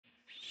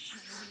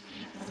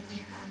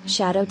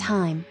Shadow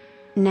time.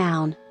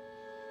 Noun.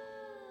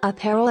 A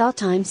parallel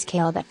time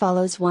scale that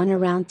follows one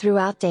around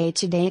throughout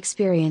day-to-day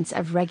experience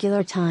of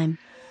regular time.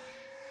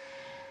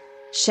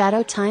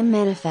 Shadow time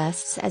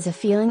manifests as a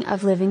feeling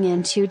of living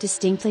in two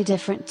distinctly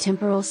different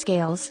temporal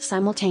scales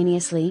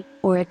simultaneously,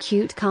 or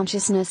acute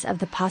consciousness of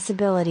the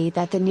possibility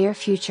that the near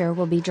future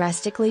will be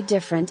drastically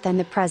different than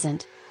the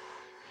present.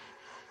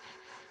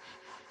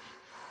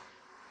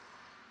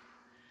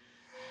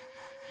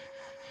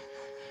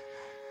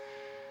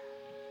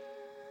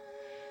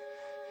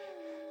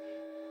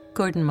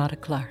 Gordon Matta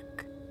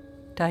Clark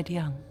died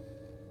young.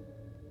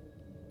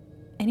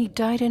 And he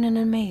died in an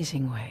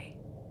amazing way.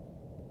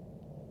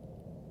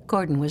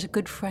 Gordon was a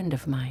good friend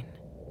of mine,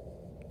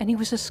 and he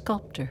was a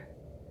sculptor.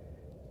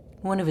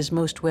 One of his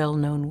most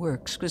well-known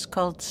works was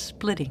called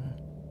Splitting,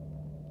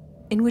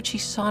 in which he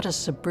sawed a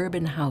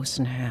suburban house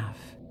in half.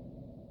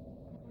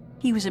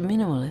 He was a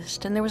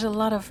minimalist, and there was a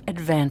lot of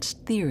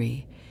advanced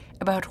theory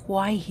about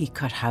why he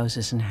cut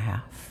houses in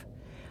half,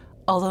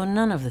 although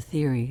none of the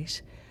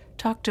theories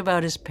talked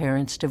about his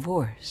parents'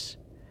 divorce,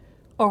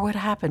 or what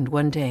happened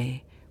one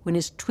day when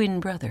his twin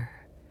brother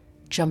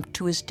jumped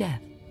to his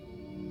death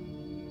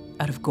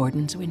out of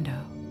Gordon's window.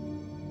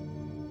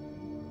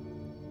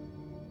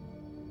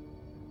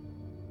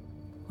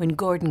 When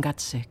Gordon got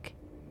sick,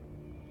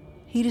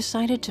 he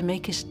decided to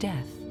make his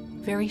death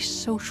very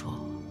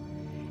social,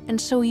 and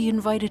so he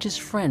invited his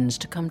friends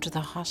to come to the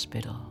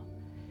hospital.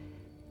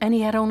 And he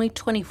had only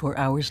 24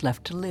 hours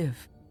left to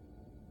live,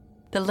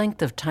 the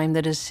length of time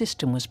that his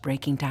system was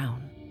breaking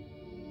down.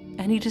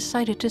 And he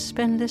decided to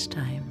spend this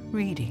time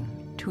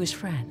reading to his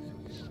friends.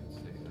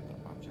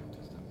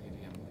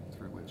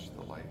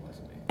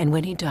 And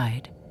when he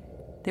died,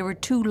 there were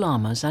 2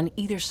 llamas on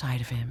either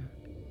side of him.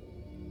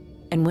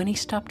 And when he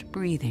stopped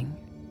breathing,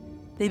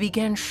 they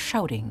began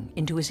shouting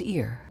into his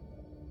ear.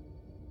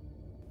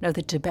 Now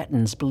the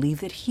Tibetans believe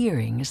that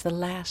hearing is the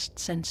last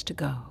sense to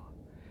go.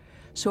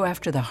 So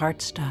after the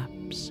heart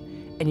stops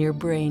and your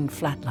brain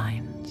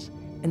flatlines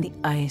and the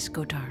eyes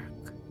go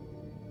dark,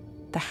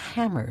 the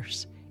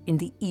hammers in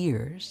the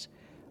ears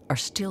are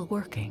still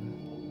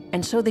working.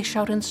 And so they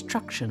shout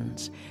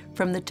instructions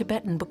from the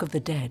Tibetan Book of the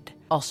Dead,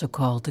 also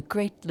called the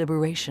Great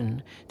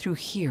Liberation through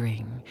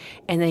Hearing.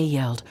 And they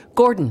yelled,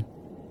 "Gordon,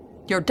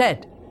 you're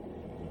dead.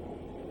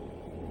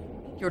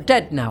 You're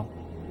dead now."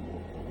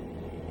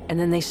 And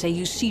then they say,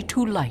 "You see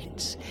 2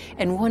 lights,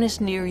 and one is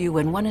near you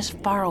and one is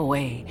far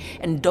away.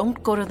 And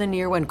don't go to the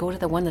near one, go to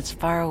the one that's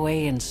far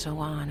away," and so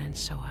on and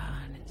so on.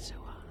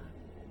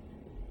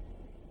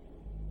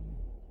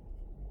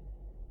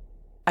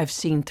 I've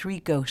seen 3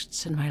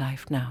 ghosts in my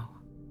life now,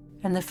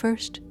 and the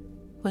first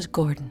was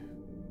Gordon.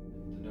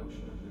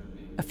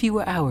 A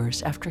few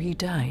hours after he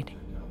died,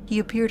 he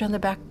appeared on the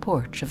back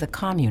porch of the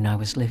commune I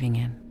was living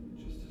in.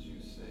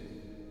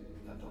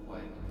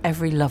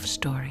 Every love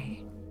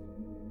story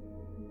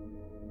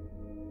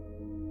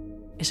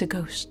is a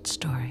ghost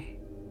story.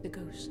 The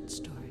ghost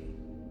story.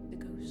 The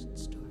ghost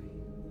story.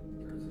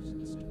 The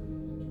ghost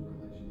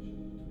story.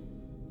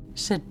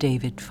 Said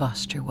David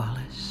Foster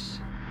Wallace.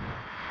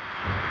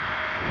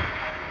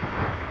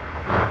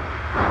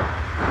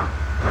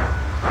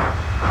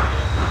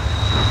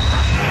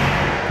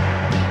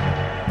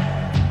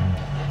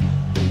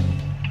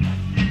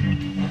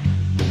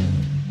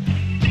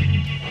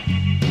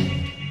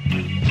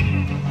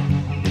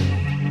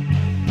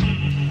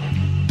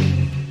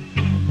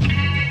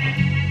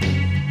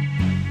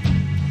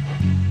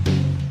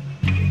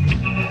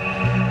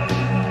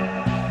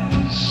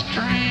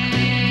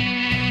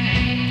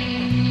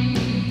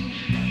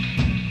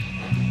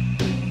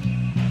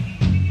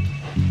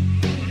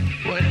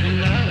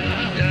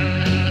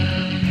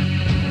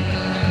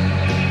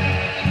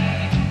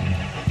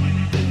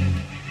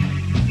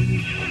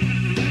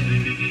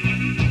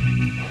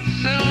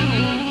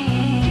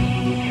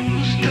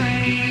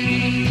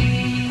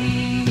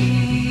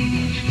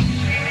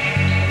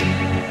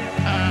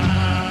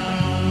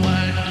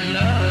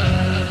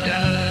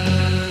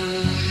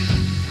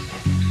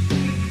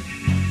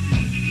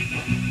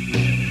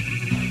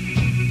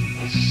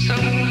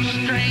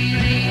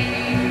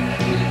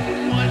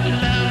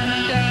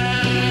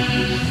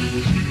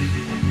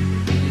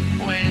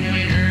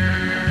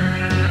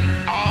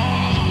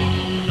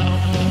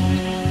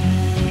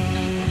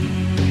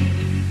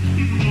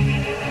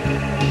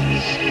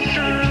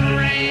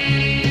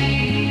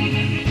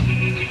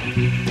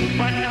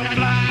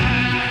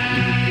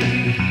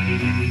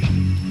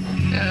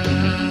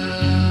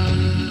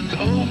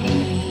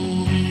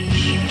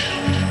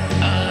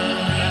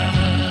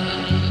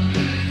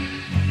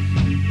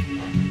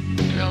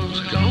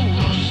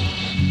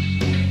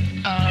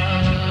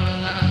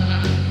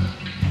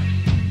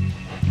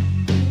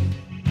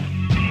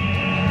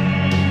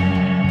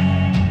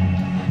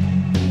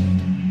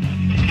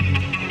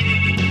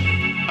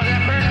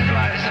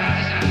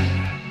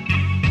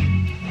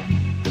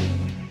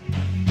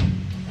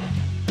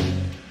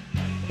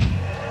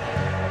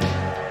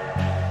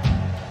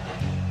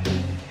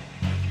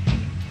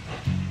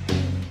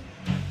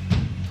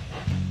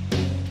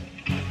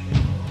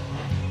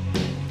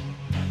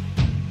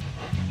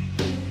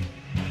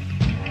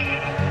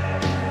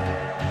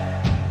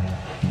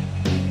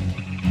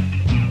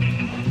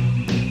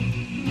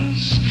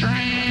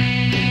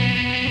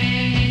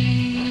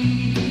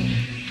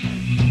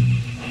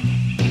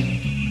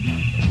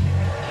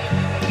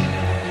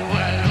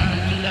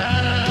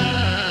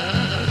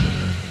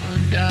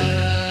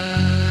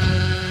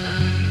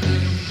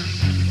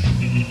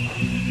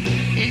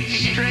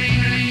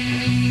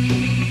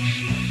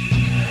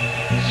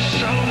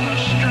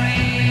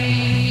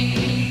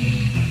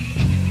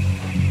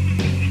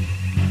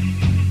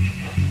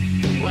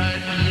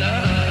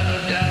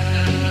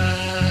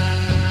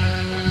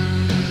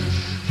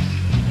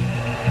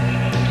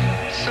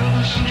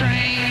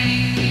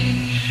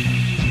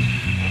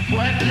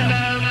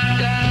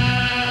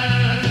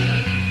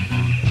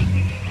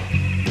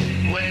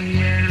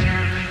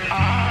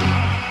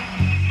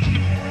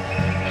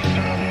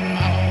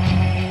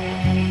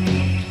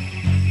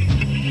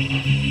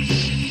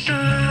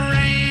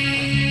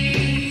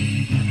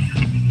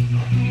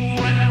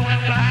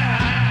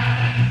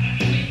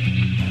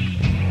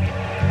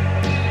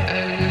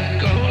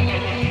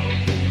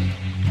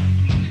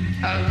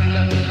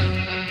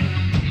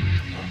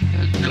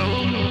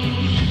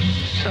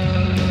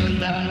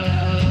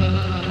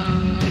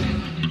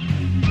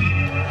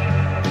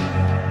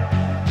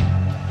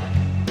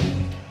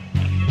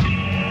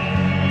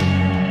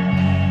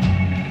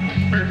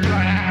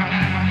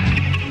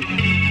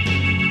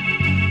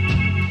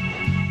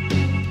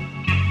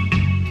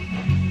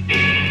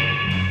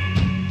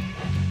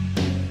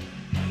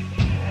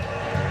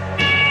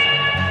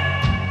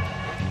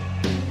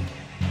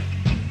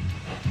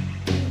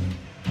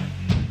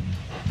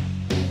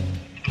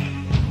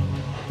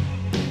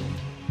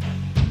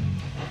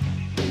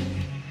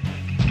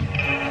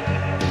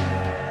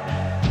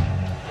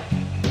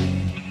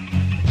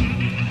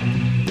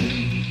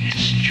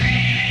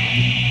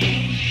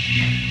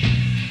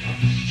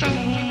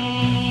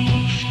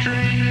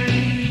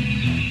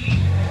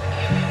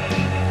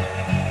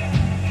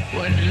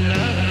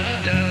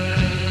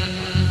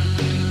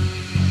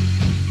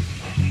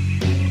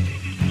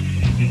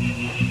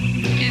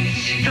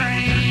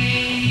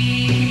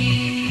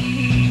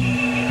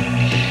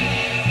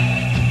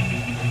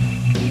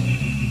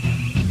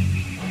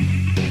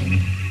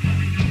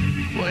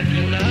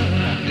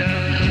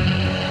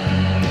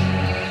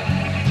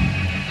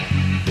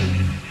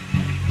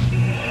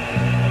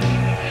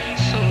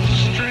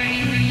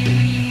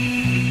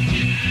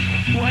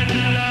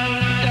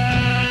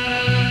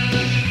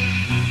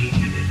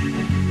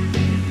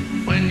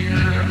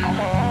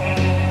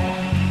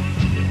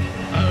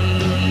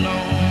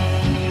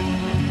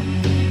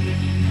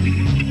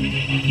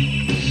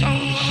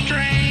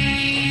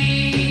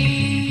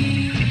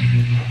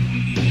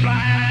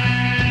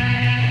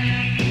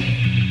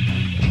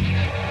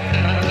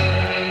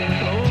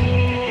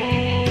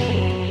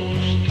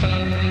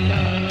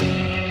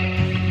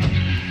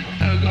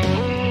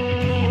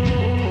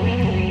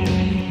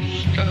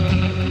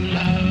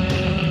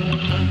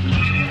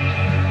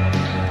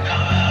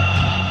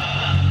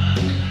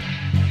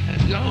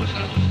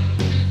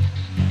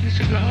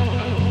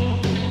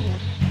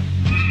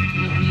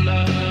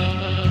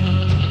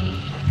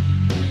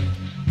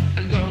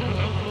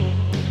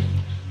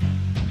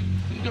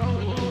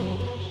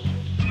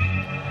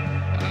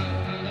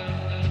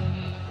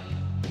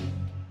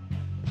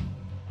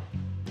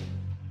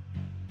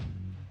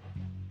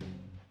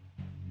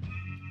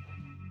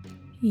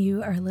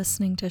 You are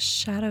listening to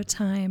Shadow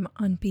Time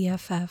on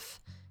BFF.fm.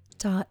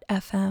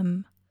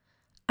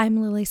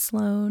 I'm Lily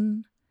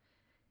Sloan,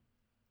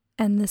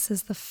 and this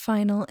is the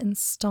final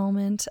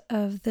installment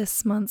of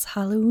this month's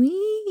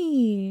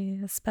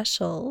Halloweeeee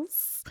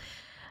specials.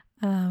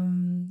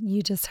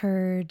 You just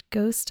heard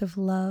Ghost of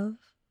Love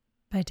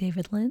by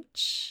David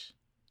Lynch.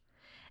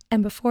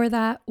 And before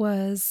that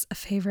was a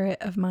favorite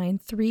of mine,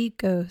 Three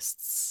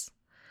Ghosts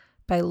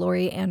by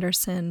Laurie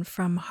Anderson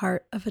from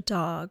Heart of a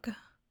Dog.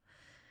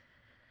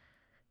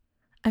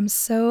 I'm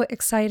so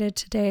excited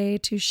today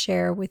to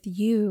share with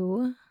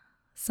you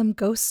some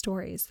ghost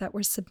stories that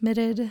were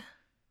submitted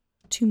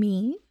to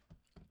me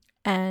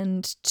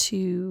and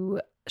to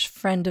a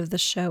friend of the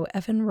show,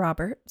 Evan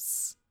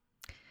Roberts,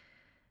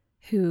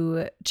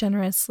 who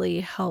generously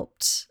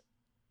helped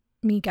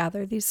me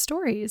gather these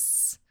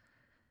stories.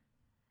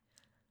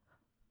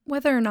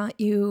 Whether or not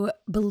you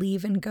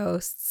believe in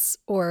ghosts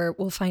or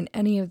will find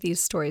any of these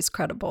stories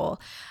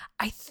credible,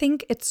 I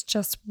think it's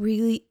just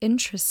really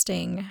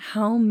interesting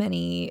how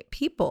many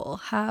people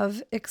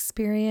have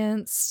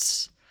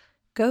experienced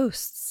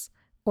ghosts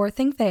or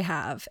think they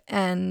have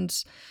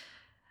and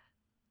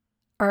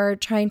are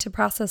trying to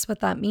process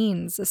what that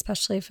means,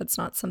 especially if it's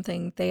not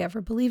something they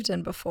ever believed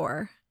in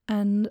before.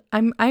 And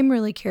I'm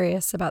really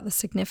curious about the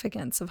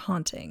significance of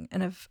haunting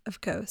and of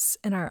ghosts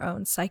in our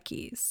own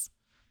psyches.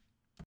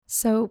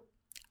 So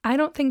I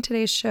don't think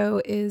today's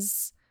show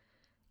is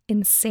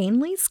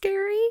insanely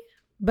scary,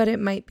 but it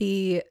might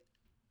be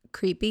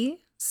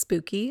creepy,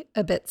 spooky,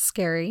 a bit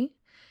scary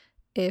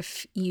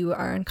if you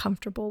are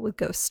uncomfortable with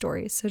ghost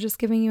stories. So just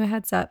giving you a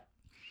heads up.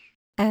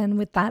 And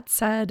with that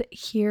said,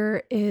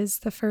 here is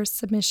the first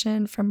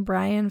submission from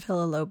Brian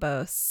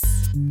Villalobos.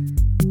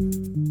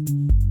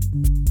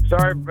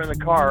 Sorry for in the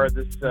car.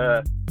 This,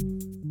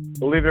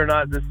 believe it or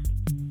not, this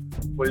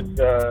was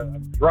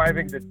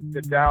driving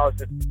to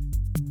Dallas at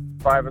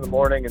 5 in the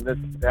morning, and this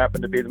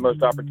happened to be the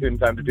most opportune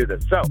time to do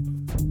this. So,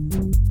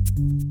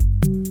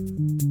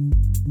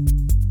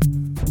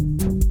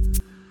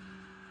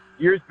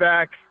 years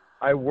back,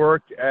 I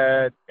worked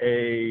at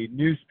a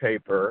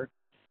newspaper,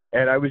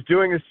 and I was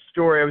doing a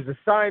story. I was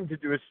assigned to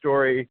do a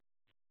story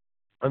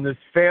on this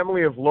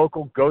family of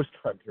local ghost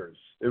hunters.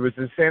 It was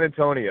in San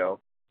Antonio.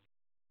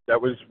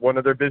 That was one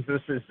of their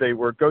businesses. They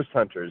were ghost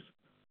hunters.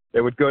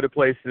 They would go to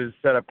places,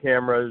 set up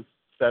cameras,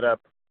 set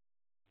up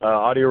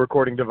audio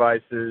recording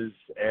devices,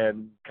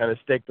 and kind of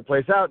stake the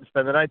place out and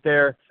spend the night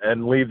there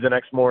and leave the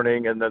next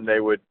morning, and then they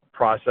would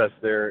process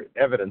their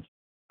evidence.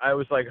 I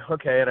was like,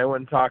 okay, and I went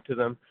and talked to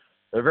them.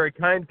 They're very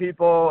kind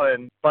people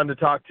and fun to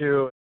talk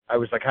to. I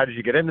was like, how did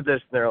you get into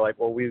this? And they're like,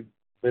 well, we've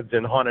lived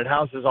in haunted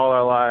houses all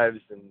our lives,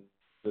 and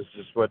this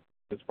is what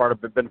it's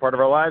been part of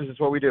our lives.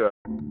 It's what we do.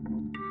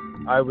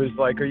 I was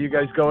like, are you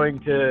guys going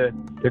to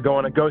go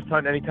on a ghost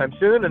hunt anytime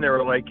soon? And they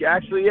were like,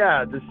 actually,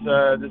 yeah, this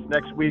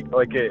next week,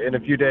 like in a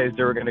few days,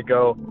 they were going to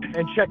go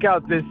and check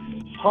out this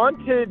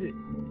haunted,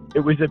 it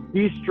was a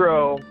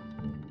bistro.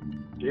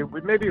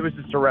 Maybe it was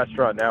just a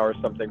restaurant now or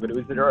something, but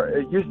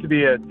it used to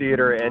be a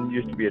theater and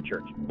used to be a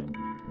church.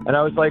 And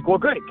I was like, well,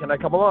 great, can I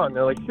come along?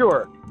 They're like,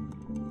 sure.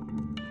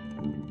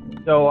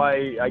 So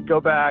I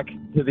go back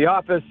to the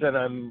office and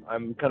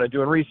I'm kind of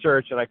doing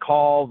research, and I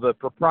call the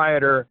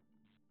proprietor,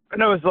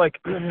 and I was like,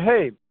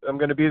 hey, I'm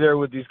going to be there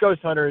with these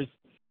ghost hunters.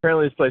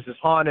 Apparently this place is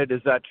haunted.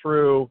 Is that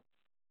true?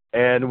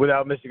 And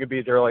without missing a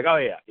beat, they're like, oh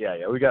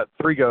yeah. We got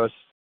 3 ghosts.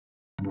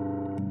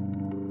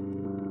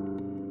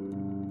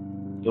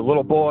 The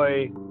little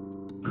boy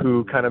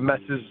who kind of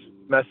messes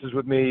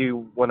with me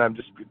when I'm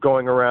just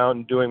going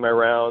around doing my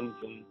rounds,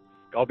 and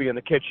I'll be in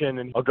the kitchen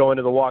and I'll go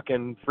into the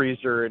walk-in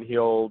freezer and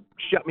he'll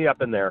shut me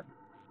up in there.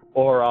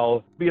 Or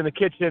I'll be in the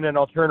kitchen and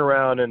I'll turn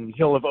around and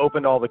he'll have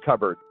opened all the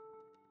cupboards.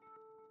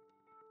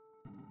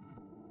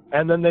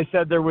 And then they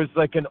said there was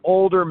like an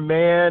older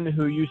man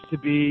who used to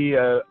be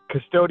a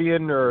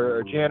custodian or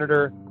a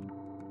janitor.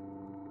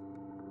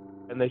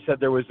 And they said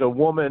there was a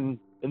woman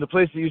in the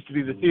place that used to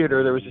be the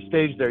theater. There was a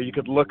stage there. You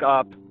could look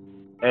up,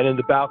 and in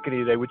the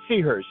balcony they would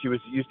see her. She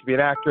used to be an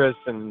actress,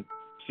 and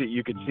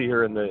you could see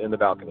her in the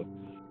balcony.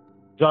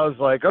 So I was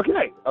like,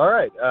 okay, all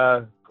right,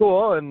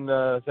 cool, and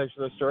thanks for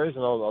those stories,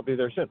 and I'll be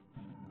there soon.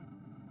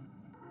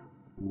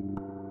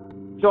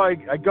 So I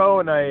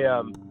go and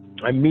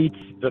I meet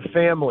the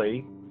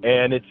family,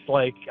 and it's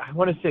like, I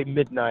want to say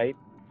midnight,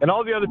 and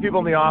all the other people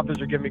in the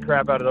office are giving me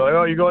crap out of it. They're like,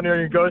 oh, you going there on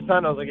your ghost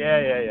hunt? I was like,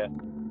 yeah.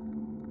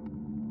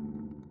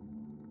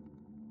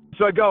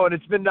 So I go, and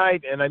it's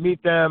midnight, and I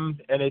meet them,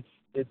 and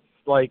it's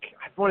like,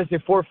 I want to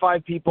say 4 or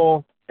 5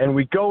 people, and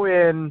we go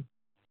in,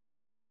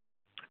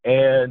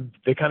 and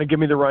they kind of give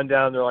me the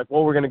rundown. They're like,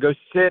 well, we're going to go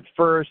sit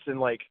first and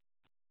like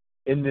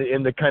in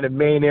the kind of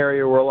main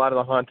area where a lot of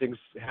the hauntings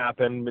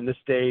happen, in the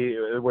stage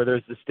where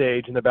there's the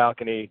stage and the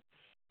balcony,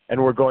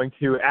 and we're going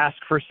to ask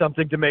for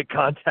something to make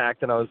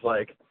contact. And I was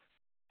like,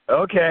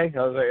 okay. I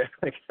was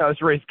like I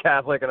was raised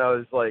Catholic, and I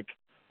was like,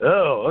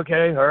 oh,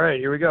 okay, all right,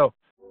 here we go.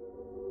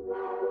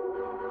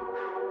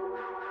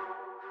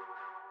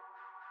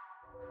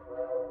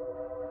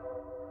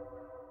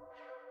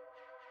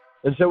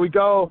 And so we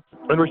go,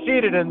 and we're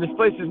seated, and this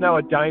place is now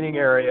a dining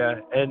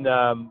area, and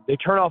they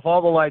turn off all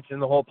the lights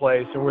in the whole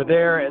place, and we're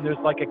there, and there's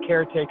like a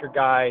caretaker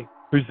guy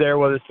who's there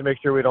with us to make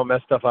sure we don't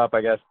mess stuff up, I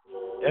guess.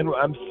 And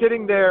I'm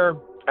sitting there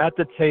at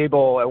the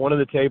table, at one of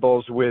the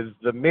tables, with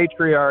the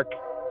matriarch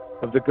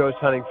of the ghost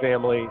hunting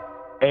family,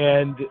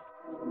 and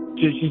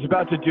she's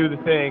about to do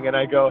the thing, and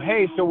I go,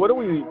 hey, so what are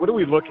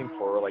we looking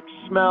for? Like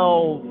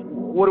smells?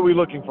 What are we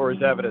looking for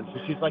as evidence?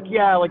 And she's like,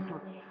 yeah, like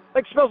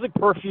smells like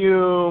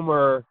perfume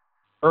or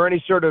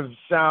any sort of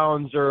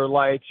sounds or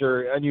lights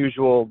or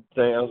unusual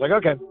thing. I was like,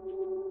 okay.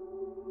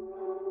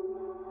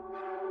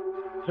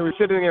 So we're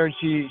sitting there, and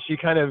she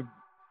kind of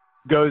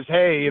goes,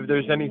 hey, if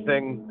there's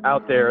anything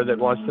out there that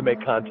wants to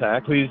make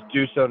contact, please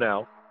do so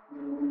now.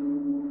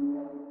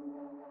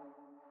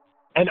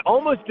 And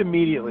almost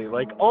immediately,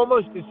 like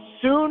almost as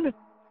soon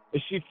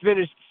as she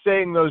finished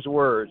saying those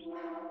words,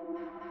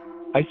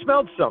 I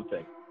smelled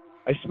something.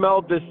 I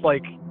smelled this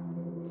like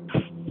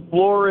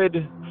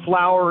florid,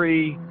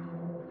 flowery,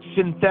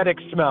 synthetic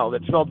smell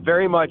that smelled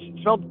very much,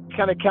 it smelled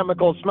kind of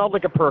chemical, it smelled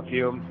like a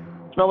perfume,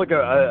 it smelled like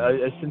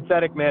a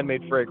synthetic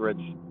man-made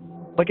fragrance.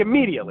 Like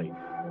immediately.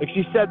 Like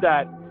she said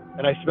that,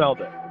 and I smelled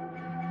it.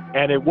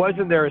 And it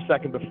wasn't there a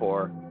second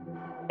before.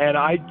 And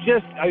I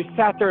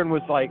sat there and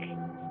was like,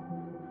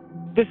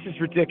 this is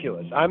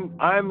ridiculous.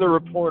 I'm the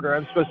reporter,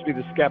 I'm supposed to be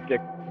the skeptic,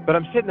 but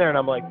I'm sitting there and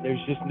I'm like, there's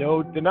just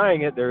no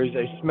denying it. There is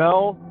a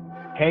smell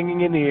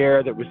hanging in the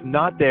air that was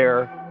not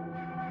there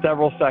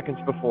several seconds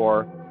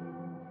before.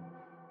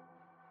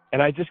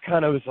 And I just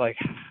kind of was like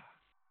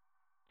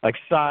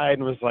sighed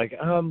and was like,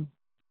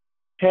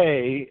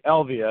 hey,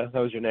 Elvia, that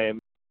was your name.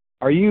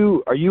 Are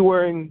you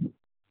wearing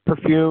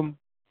perfume?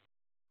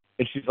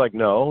 And she's like,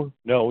 no,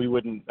 we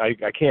wouldn't. I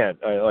can't.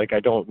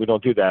 We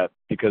don't do that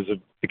because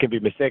it can be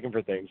mistaken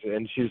for things.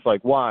 And she's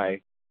like,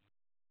 why?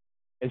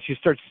 And she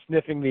starts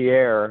sniffing the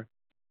air,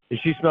 and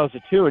she smells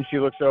it too. And she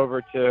looks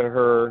over to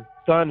her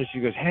son, and she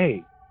goes,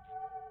 hey,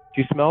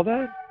 do you smell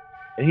that?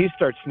 And he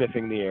starts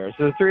sniffing the air.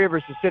 So the 3 of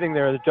us are sitting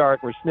there in the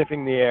dark. We're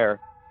sniffing the air.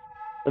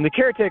 And the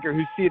caretaker,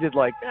 who's seated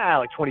like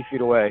 20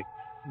 feet away,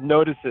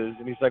 notices,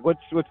 and he's like, what's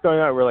going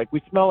on? We're like,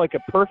 we smell like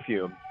a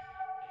perfume.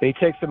 And he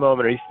takes a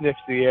moment, and he sniffs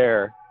the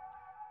air.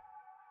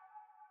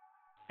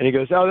 And he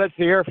goes, oh, that's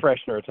the air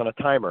freshener. It's on a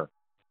timer,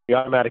 the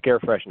automatic air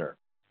freshener.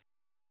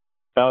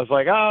 And I was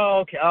like,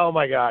 oh, okay. Oh,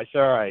 my gosh.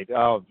 All right.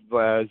 Oh,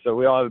 so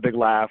we all have a big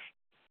laugh.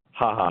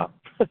 Ha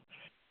ha.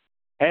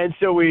 And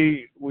so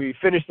we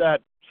finished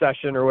that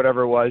session or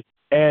whatever it was,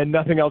 and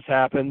nothing else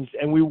happens.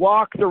 And we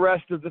walk the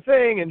rest of the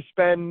thing and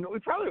I'm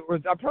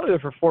probably there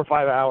for 4 or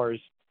 5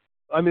 hours.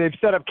 I mean, they've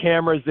set up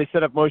cameras. They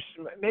set up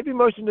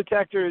motion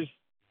detectors,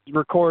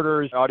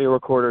 recorders, audio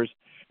recorders.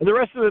 And the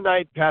rest of the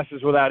night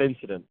passes without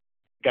incident.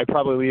 I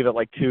probably leave at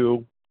like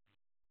 2.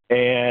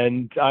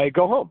 And I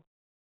go home.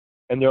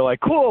 And they're like,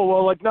 cool,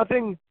 well, like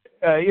nothing,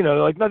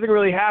 like nothing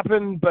really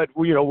happened, but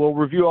we'll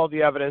review all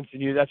the evidence,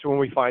 and that's when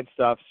we find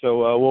stuff.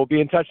 So we'll be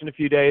in touch in a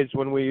few days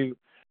when we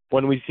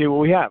see what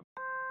we have.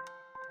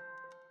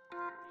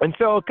 And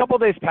so a couple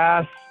of days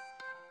pass,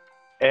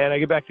 and I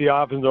get back to the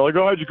office, and they're like,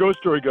 oh, how'd your ghost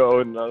story go?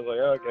 And I was like,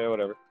 okay,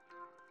 whatever.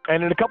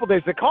 And in a couple of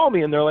days, they call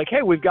me, and they're like,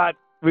 hey, we've got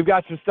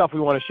some stuff we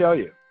want to show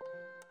you.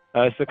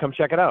 So come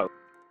check it out.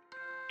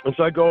 And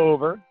so I go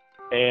over,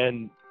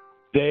 and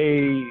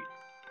they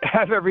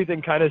have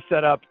everything kind of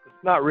set up,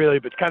 not really,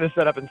 but kind of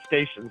set up in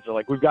stations. They're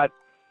like, we've got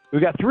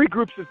 3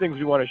 groups of things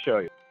we want to show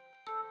you.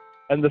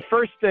 And the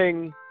first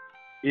thing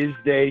is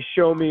they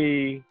show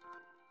me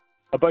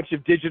a bunch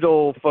of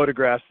digital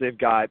photographs they've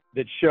got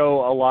that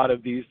show a lot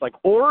of these like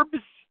orbs.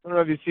 I don't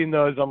know if you've seen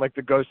those on like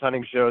the ghost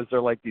hunting shows. They're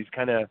like these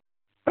kind of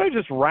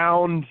just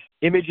round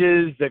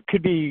images that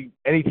could be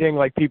anything.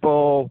 Like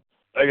people,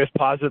 I guess,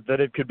 posit that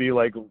it could be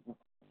like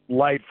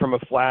light from a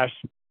flash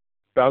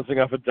bouncing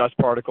off of dust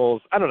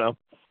particles. I don't know.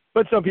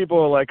 But some people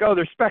are like, oh,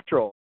 they're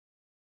spectral.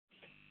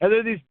 And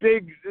there's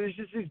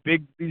just these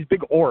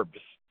big orbs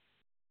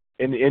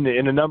in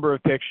a number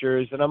of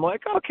pictures. And I'm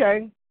like,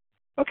 okay,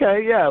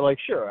 yeah, like,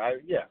 sure,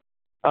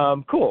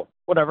 cool,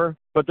 whatever.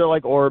 But they're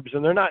like orbs,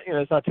 and they're not,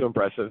 it's not too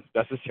impressive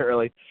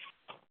necessarily.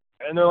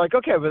 And they're like,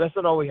 okay, but that's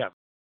not all we have.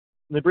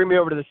 And they bring me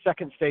over to the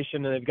second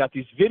station, and they've got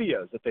these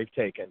videos that they've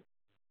taken.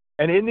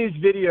 And in these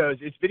videos,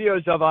 it's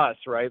videos of us,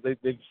 right?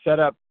 They've set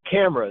up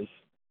cameras.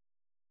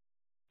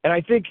 And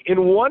I think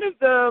in one of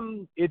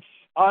them, it's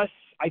us,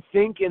 I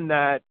think in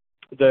the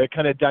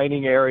kind of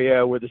dining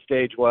area where the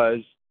stage was,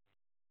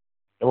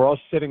 and we're all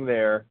sitting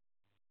there.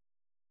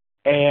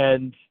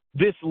 And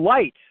this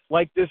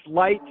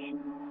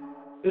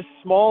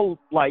small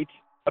light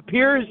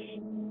appears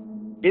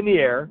in the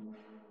air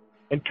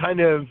and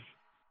kind of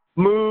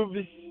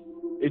moves.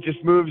 It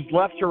just moves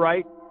left to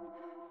right,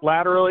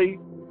 laterally,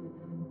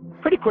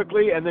 pretty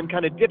quickly, and then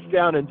kind of dips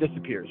down and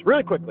disappears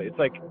really quickly. It's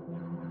like,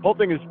 the whole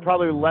thing is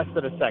probably less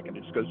than a second.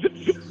 It just goes zip,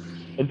 zip,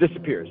 and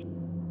disappears.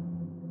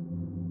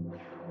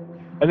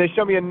 And they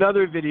show me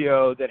another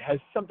video that has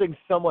something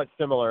somewhat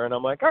similar, and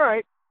I'm like, all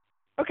right,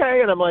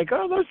 okay. And I'm like,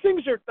 oh, those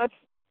things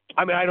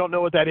I don't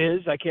know what that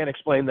is. I can't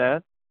explain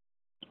that.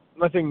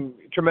 Nothing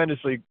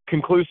tremendously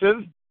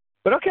conclusive,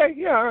 but okay,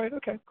 yeah, all right,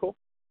 okay, cool.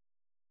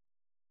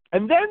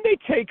 And then they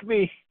take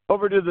me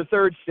over to the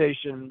third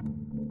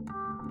station,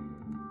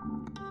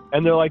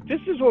 and they're like,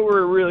 this is what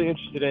we're really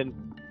interested in.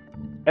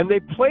 And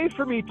they play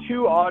for me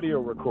 2 audio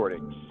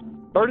recordings.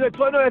 Or they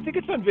play, no, I think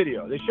it's on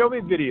video. They show me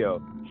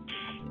video.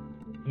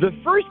 The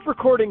first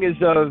recording is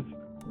of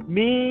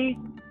me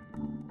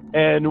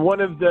and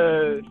one of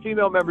the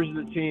female members of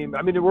the team.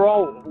 I mean, we're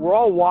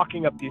all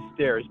walking up these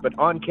stairs, but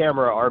on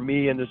camera are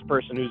me and this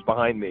person who's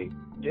behind me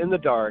in the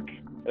dark.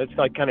 It's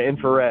like kind of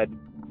infrared.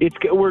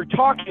 We're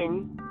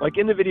talking, like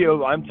in the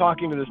video, I'm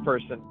talking to this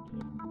person.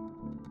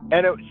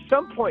 And at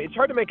some point, it's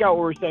hard to make out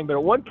what we're saying, but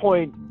at one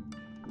point,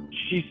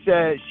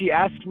 she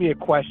asked me a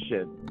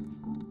question,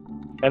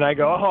 and I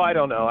go, oh, I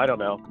don't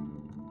know.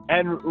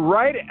 And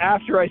right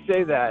after I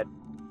say that,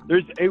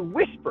 there's a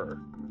whisper.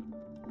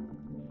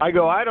 I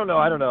go, I don't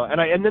know.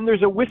 And then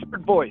there's a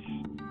whispered voice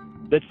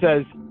that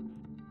says,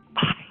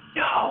 I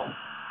know.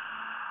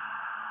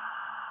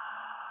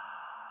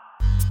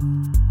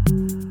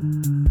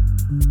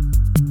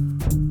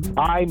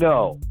 I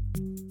know.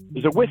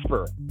 There's a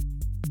whisper.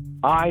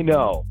 I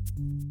know.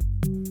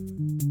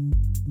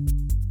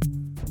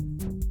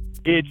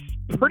 It's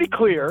pretty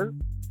clear.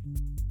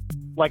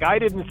 Like, I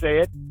didn't say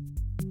it.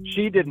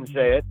 She didn't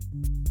say it.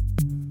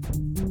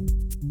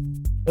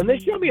 And they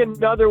show me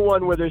another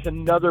one where there's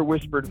another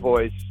whispered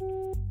voice.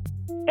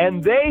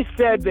 And they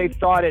said they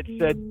thought it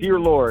said, Dear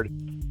Lord.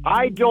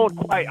 I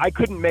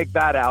couldn't make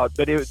that out,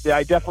 but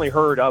I definitely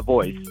heard a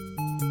voice.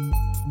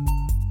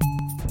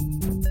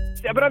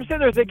 Yeah, but I'm sitting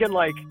there thinking,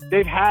 like,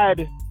 they've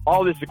had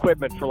all this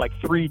equipment for like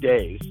 3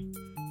 days.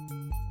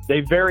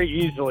 They very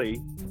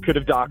easily could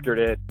have doctored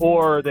it,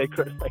 or they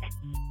could have, like,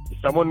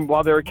 someone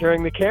while they were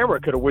carrying the camera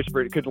could have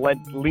whispered, could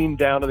lean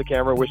down to the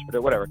camera, whispered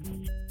it, whatever.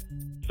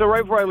 So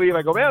right before I leave,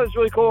 I go, man, that's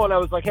really cool. And I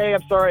was like, hey,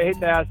 I'm sorry, I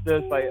hate to ask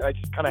this. I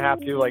just kind of have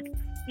to, like,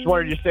 just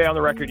wanted you to say on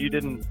the record you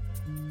didn't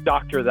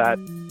doctor that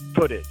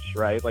footage,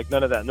 right? Like,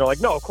 none of that. And they're like,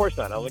 no, of course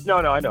not. I was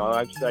like, no, I know.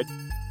 I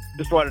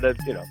just wanted to,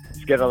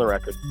 just get it on the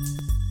record.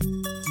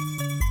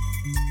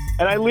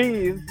 And I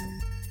leave,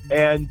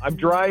 and I'm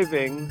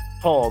driving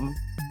home,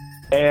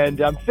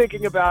 and I'm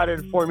thinking about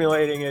it,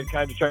 formulating it,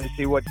 kind of trying to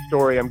see what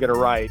story I'm going to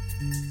write.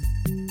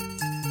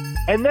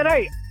 And then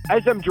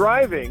as I'm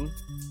driving,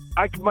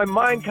 my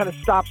mind kind of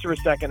stops for a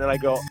second, and I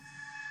go,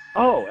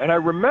 oh, and I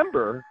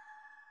remember,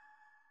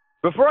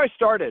 before I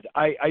started,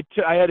 I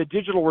had a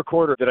digital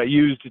recorder that I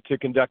used to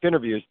conduct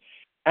interviews,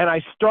 and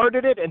I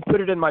started it and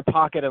put it in my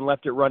pocket and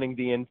left it running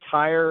the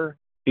entire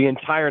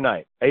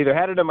night. I either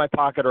had it in my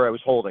pocket or I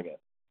was holding it,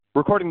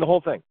 recording the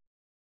whole thing.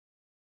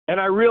 And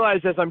I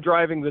realized as I'm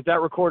driving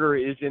that recorder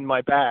is in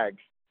my bag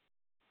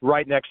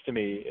right next to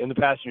me in the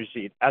passenger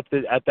seat at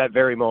that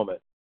very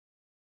moment.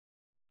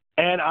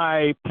 And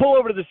I pull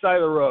over to the side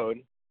of the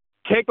road,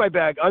 take my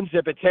bag,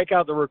 unzip it, take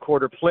out the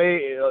recorder,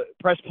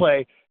 press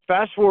play,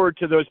 fast forward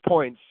to those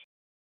points,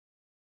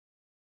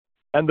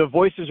 and the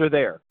voices are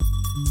there.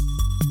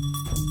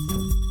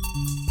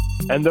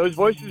 And those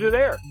voices are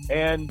there.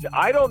 And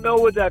I don't know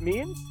what that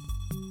means,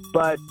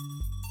 but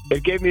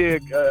it gave me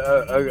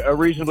a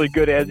reasonably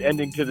good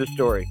ending to the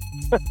story.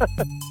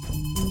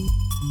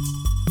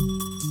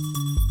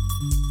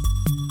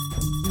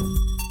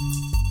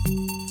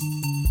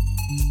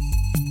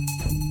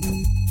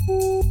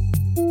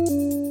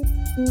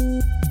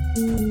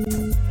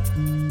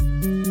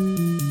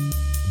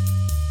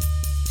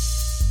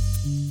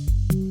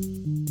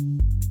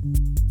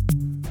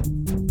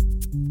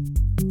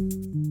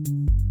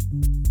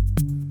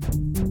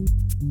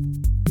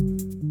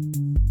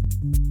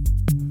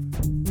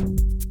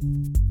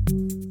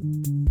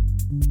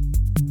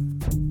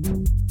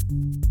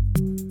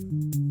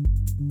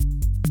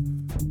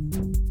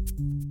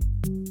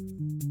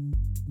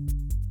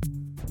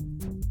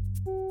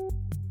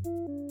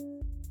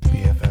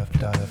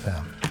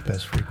 BFF.FM,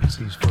 best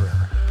frequencies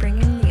forever.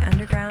 Bringing the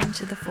underground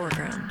to the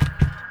foreground.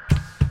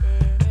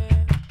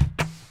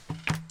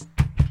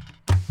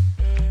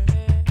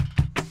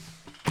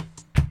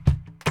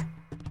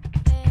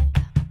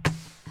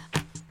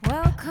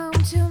 Welcome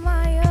to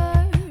my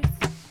earth.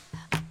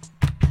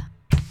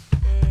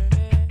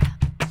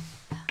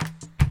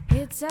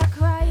 It's a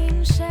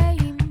crying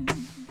shame.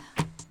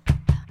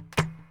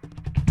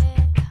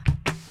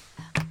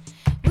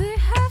 We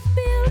have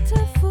built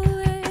a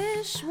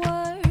foolish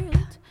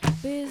world,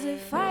 busy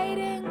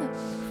fighting,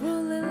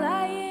 cruelly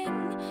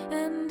lying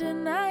and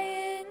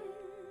denying.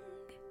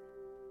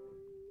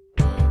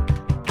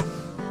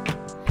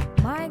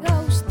 My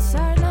ghosts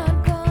are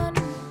not gone.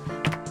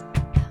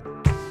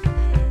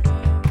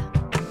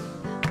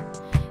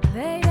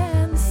 They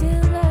dance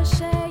in the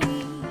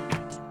shade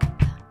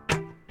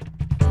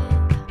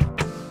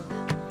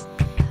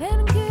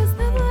and kiss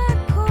the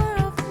black core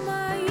of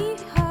my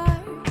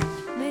heart,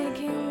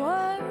 making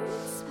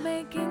words,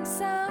 making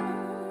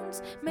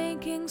sounds,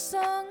 making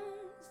songs.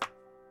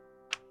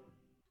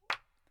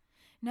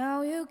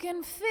 Now you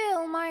can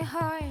feel my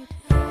heart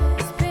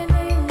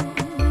spinning.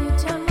 You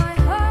turn my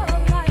whole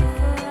life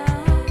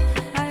around.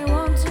 I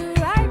want to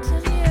write a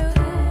new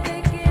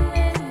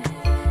beginning.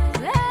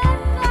 Let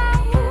go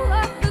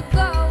of the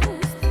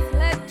ghosts.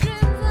 Let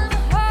dreams and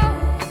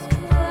hopes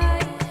fly.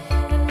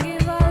 And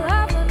give our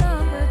love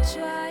another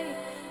try.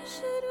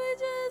 Should we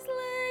just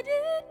let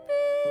it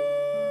be?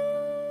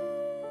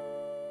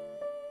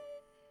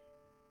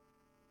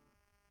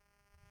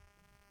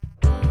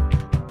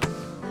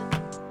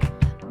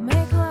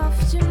 Make love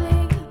to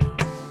me.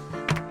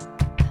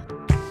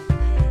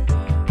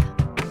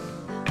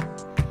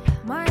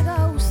 My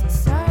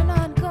ghosts are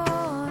not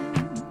gone.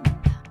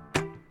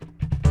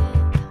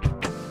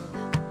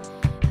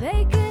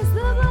 They kiss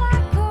the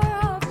black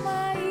core of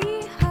my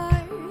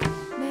heart,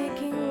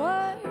 making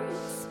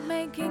words,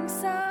 making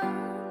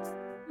sounds,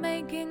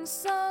 making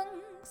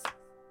songs.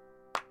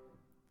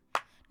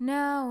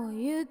 Now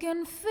you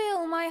can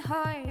feel my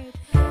heart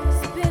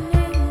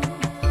spinning.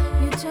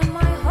 You turn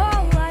my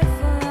whole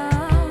life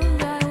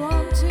around. I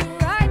want to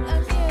write a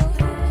new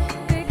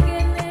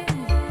beginning.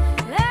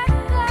 Let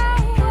go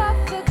of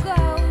the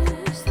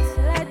ghosts.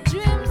 Let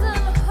dreams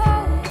and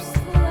hopes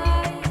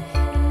fly.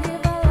 And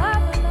give our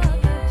love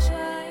another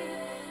try.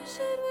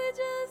 Should we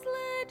just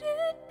let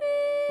it be?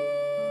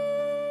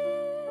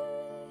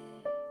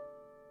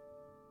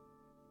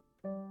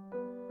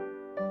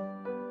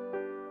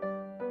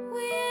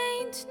 We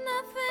ain't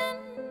nothing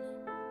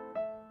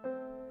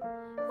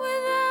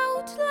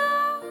without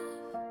love.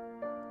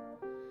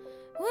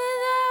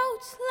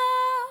 Without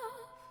love,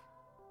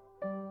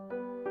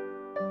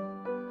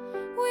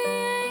 we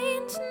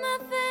ain't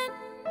nothing.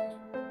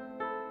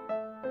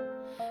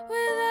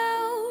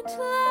 Without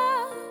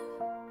love,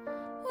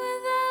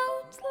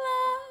 without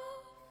love.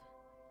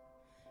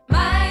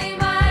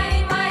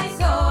 My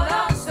soul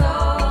don't so,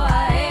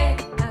 I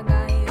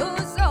got you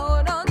so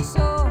don't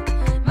so.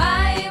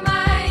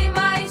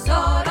 My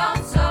soul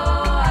don't so,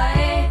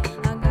 I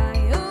got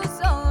you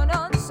so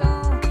don't so.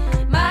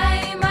 My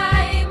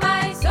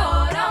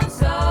soul don't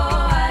so,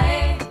 I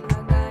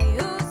got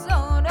you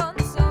so don't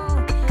so.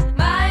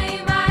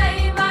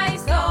 My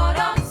soul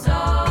don't so,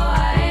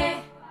 I.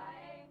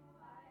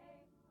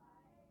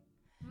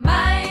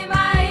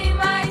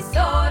 My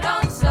soul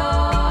don't so,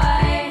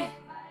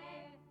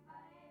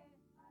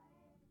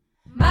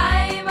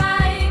 I.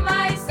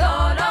 My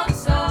soul don't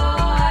so,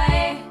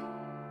 I.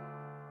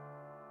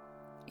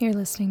 You're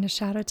listening to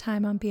Shadow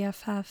Time on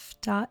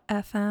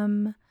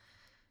BFF.FM.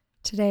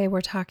 Today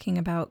we're talking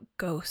about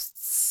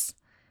ghosts.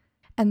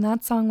 And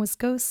that song was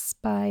Ghosts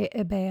by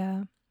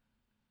Ibea.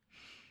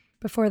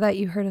 Before that,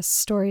 you heard a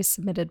story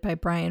submitted by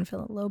Brian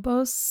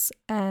Villalobos,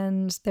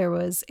 and there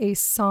was a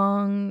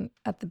song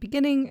at the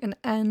beginning and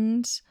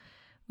end,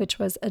 which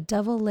was A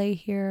Devil Lay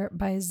Here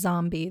by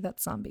Zombie.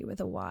 That's Zombie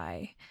with a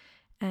Y.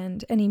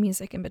 And any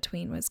music in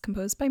between was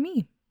composed by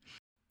me.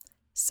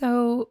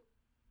 So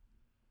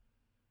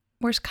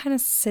we're kind of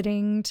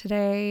sitting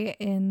today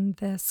in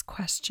this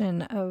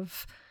question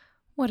of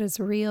what is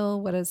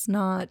real, what is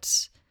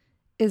not.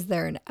 Is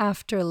there an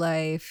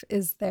afterlife?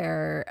 Is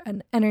there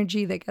an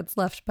energy that gets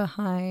left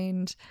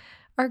behind?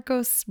 Are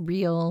ghosts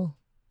real?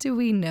 Do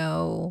we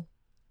know?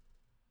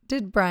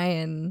 Did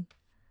Brian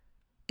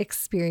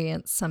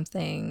experience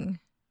something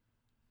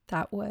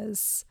that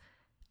was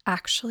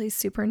actually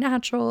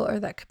supernatural or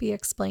that could be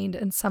explained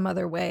in some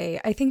other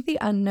way? I think the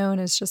unknown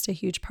is just a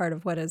huge part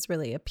of what is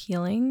really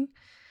appealing.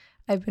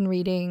 I've been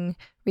reading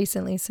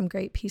recently some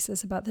great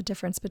pieces about the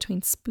difference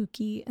between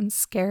spooky and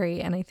scary,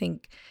 and I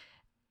think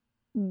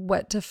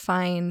what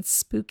defines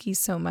spooky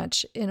so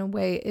much in a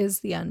way is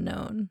the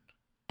unknown.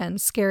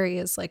 And scary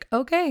is like,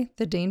 okay,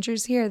 the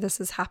danger's here,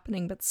 this is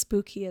happening. But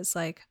spooky is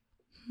like,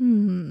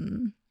 Now,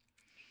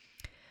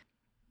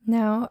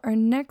 our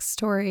next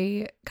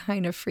story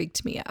kind of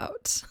freaked me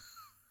out.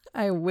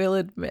 I will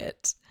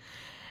admit.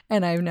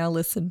 And I've now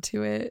listened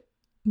to it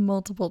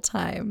multiple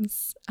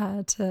times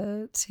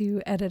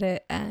to edit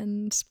it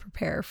and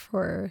prepare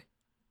for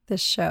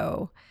this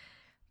show.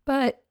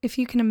 But if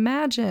you can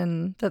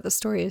imagine that the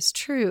story is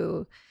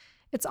true,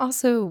 it's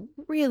also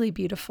really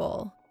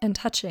beautiful and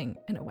touching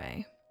in a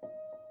way.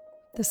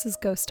 This is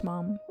Ghost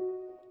Mom.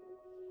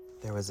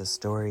 There was a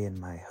story in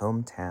my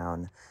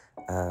hometown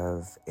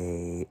of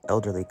an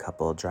elderly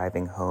couple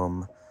driving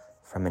home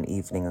from an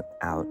evening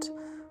out,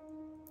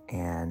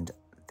 and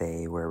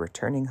they were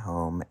returning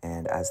home,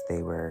 and as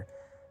they were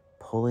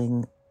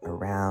pulling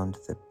around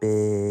the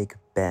big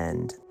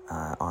bend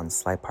on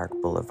Sly Park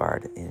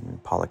Boulevard in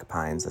Pollock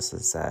Pines. This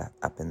is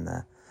up in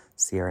the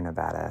Sierra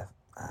Nevada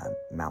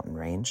mountain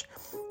range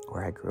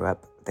where I grew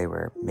up. They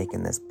were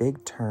making this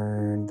big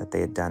turn that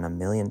they had done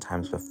 1,000,000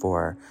 times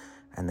before,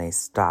 and they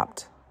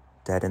stopped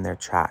dead in their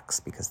tracks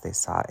because they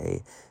saw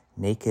a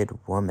naked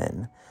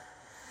woman.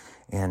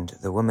 And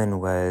the woman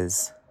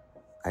was,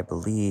 I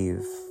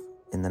believe,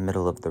 in the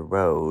middle of the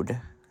road,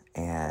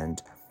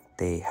 and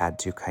they had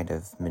to kind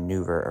of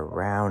maneuver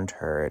around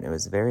her, and it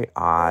was very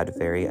odd,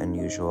 very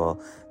unusual.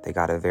 They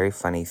got a very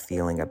funny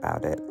feeling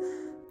about it,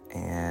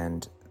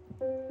 and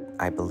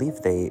I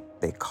believe they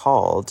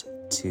called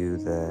to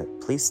the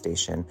police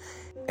station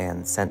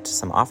and sent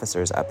some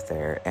officers up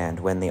there, and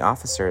when the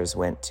officers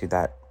went to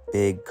that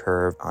big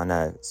curve on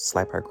a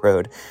Sly Park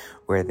Road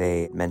where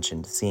they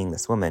mentioned seeing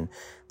this woman,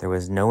 there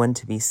was no one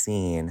to be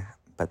seen,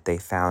 but they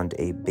found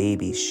a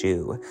baby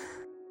shoe.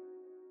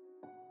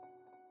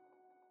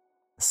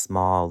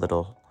 Small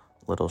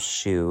little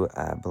shoe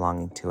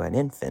belonging to an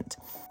infant,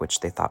 which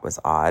they thought was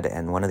odd.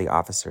 And one of the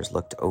officers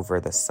looked over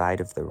the side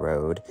of the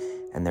road,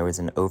 and there was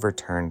an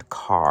overturned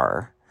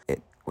car.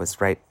 It was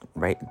right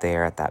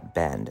there at that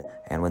bend.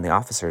 And when the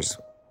officers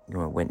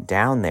went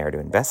down there to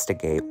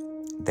investigate,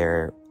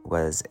 there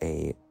was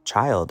a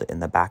child in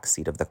the back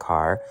seat of the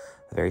car,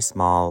 a very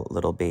small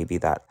little baby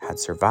that had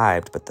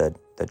survived, but the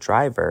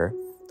driver,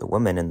 the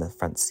woman in the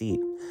front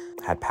seat,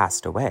 had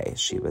passed away.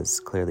 She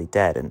was clearly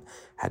dead, and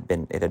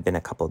it had been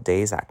a couple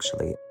days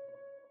actually.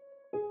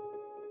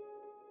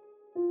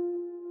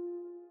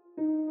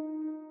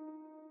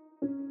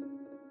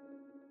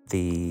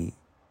 The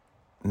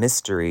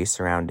mystery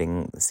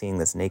surrounding seeing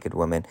this naked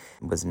woman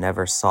was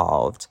never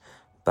solved,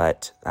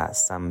 but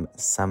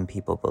some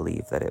people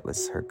believe that it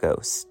was her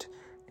ghost,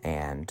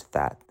 and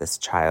that this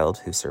child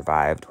who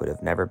survived would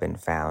have never been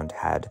found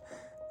had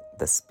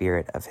the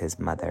spirit of his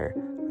mother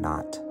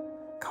not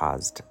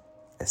caused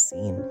a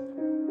scene.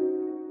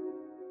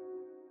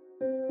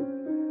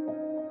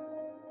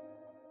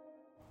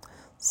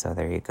 So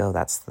there you go.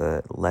 That's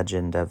the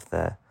legend of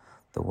the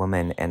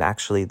woman. And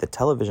actually, the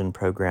television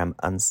program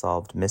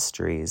Unsolved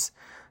Mysteries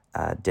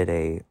did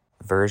a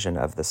version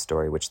of the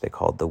story which they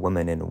called The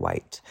Woman in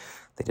White.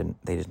 They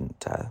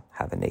didn't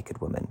have a naked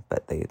woman,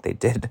 but they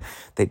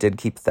did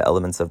keep the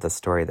elements of the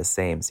story the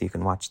same. So you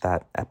can watch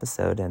that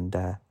episode, and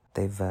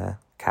they've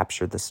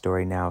captured the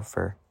story now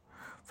for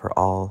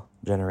all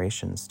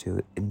generations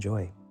to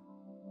enjoy.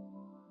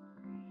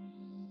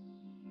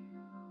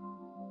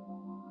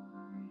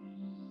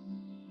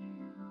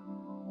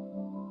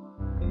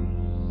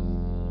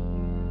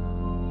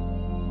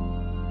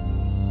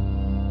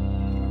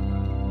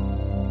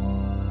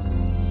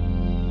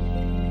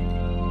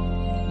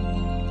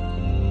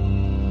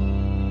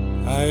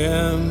 I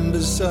am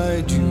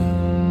beside you.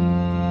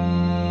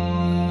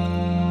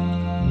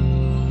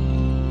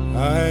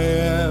 I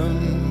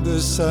am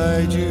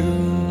beside you.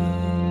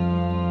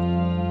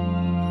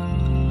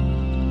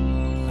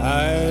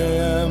 I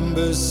am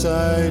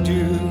beside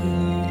you.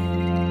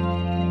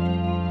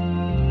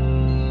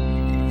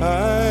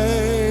 I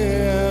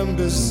am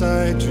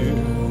beside you.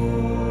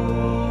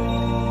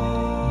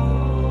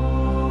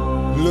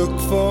 Look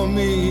for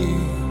me.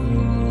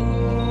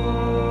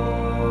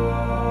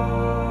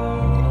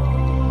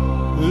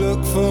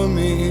 Look for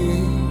me.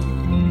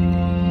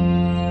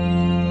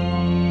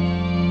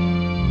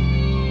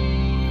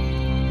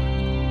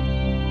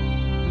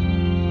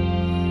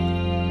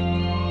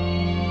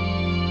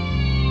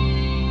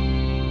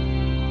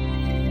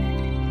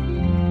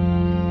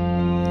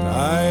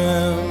 I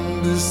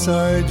am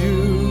beside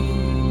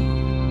you.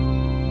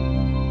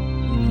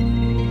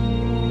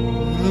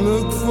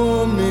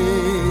 for me.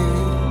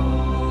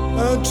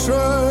 I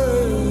try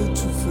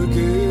to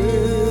forget.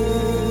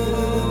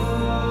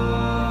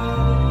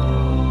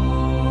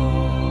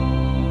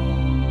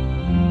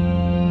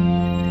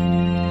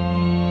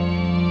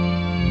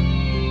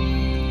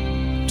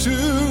 To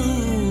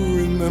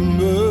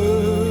remember.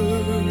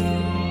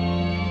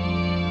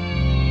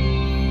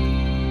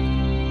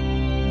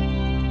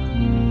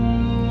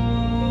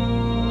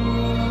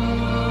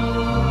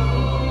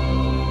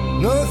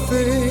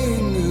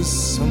 Nothing is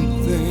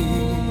something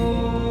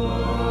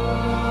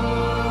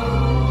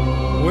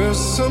where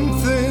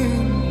something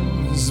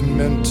is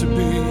meant to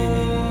be.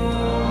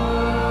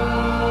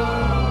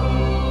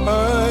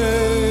 I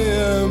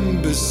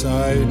am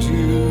beside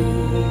you.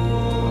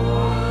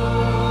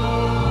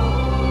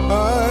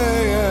 I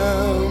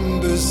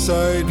am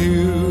beside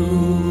you.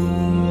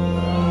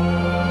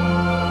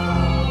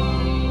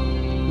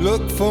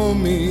 Look for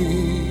me.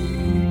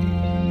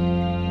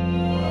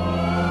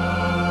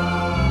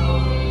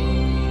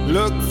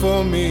 Look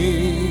for me.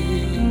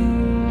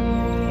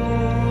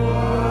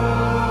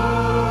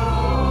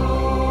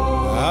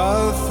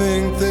 I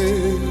think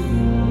they've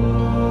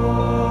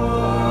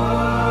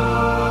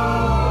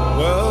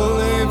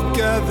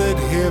gathered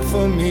here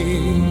for me.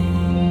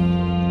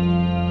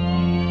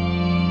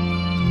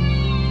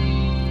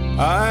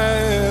 I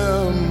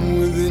am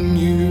within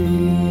you.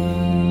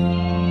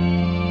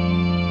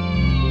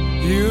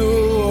 You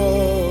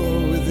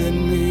are within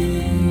me.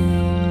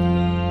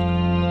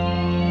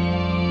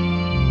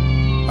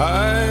 I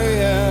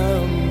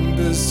am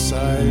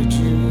beside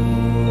you.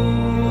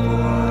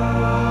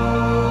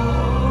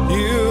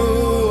 You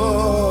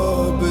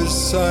are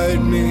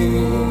beside me.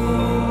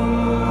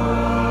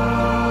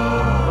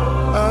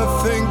 I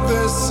think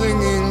they're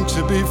singing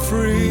to be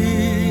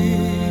free.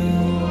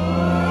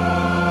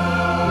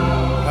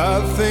 I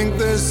think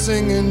they're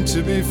singing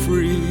to be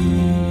free.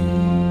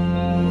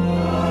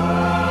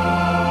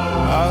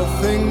 I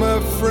think my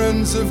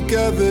friends have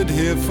gathered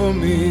here for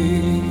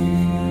me.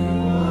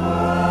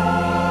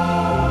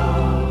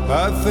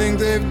 I think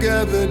they've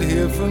gathered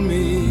here for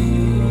me.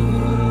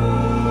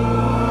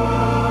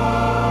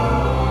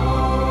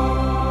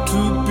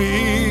 To be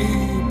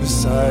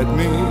beside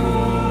me.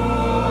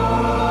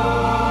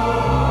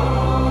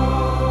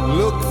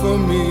 Look for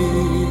me.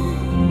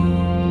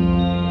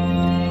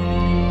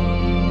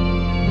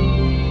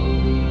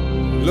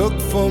 Look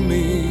for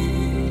me.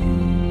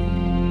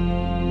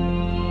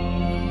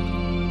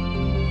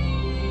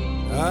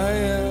 I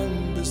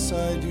am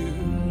beside you.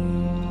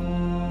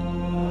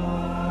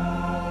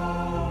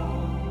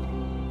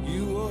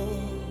 You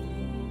are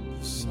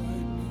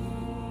beside me.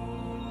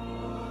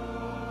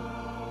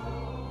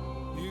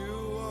 You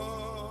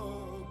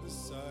are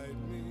beside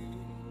me.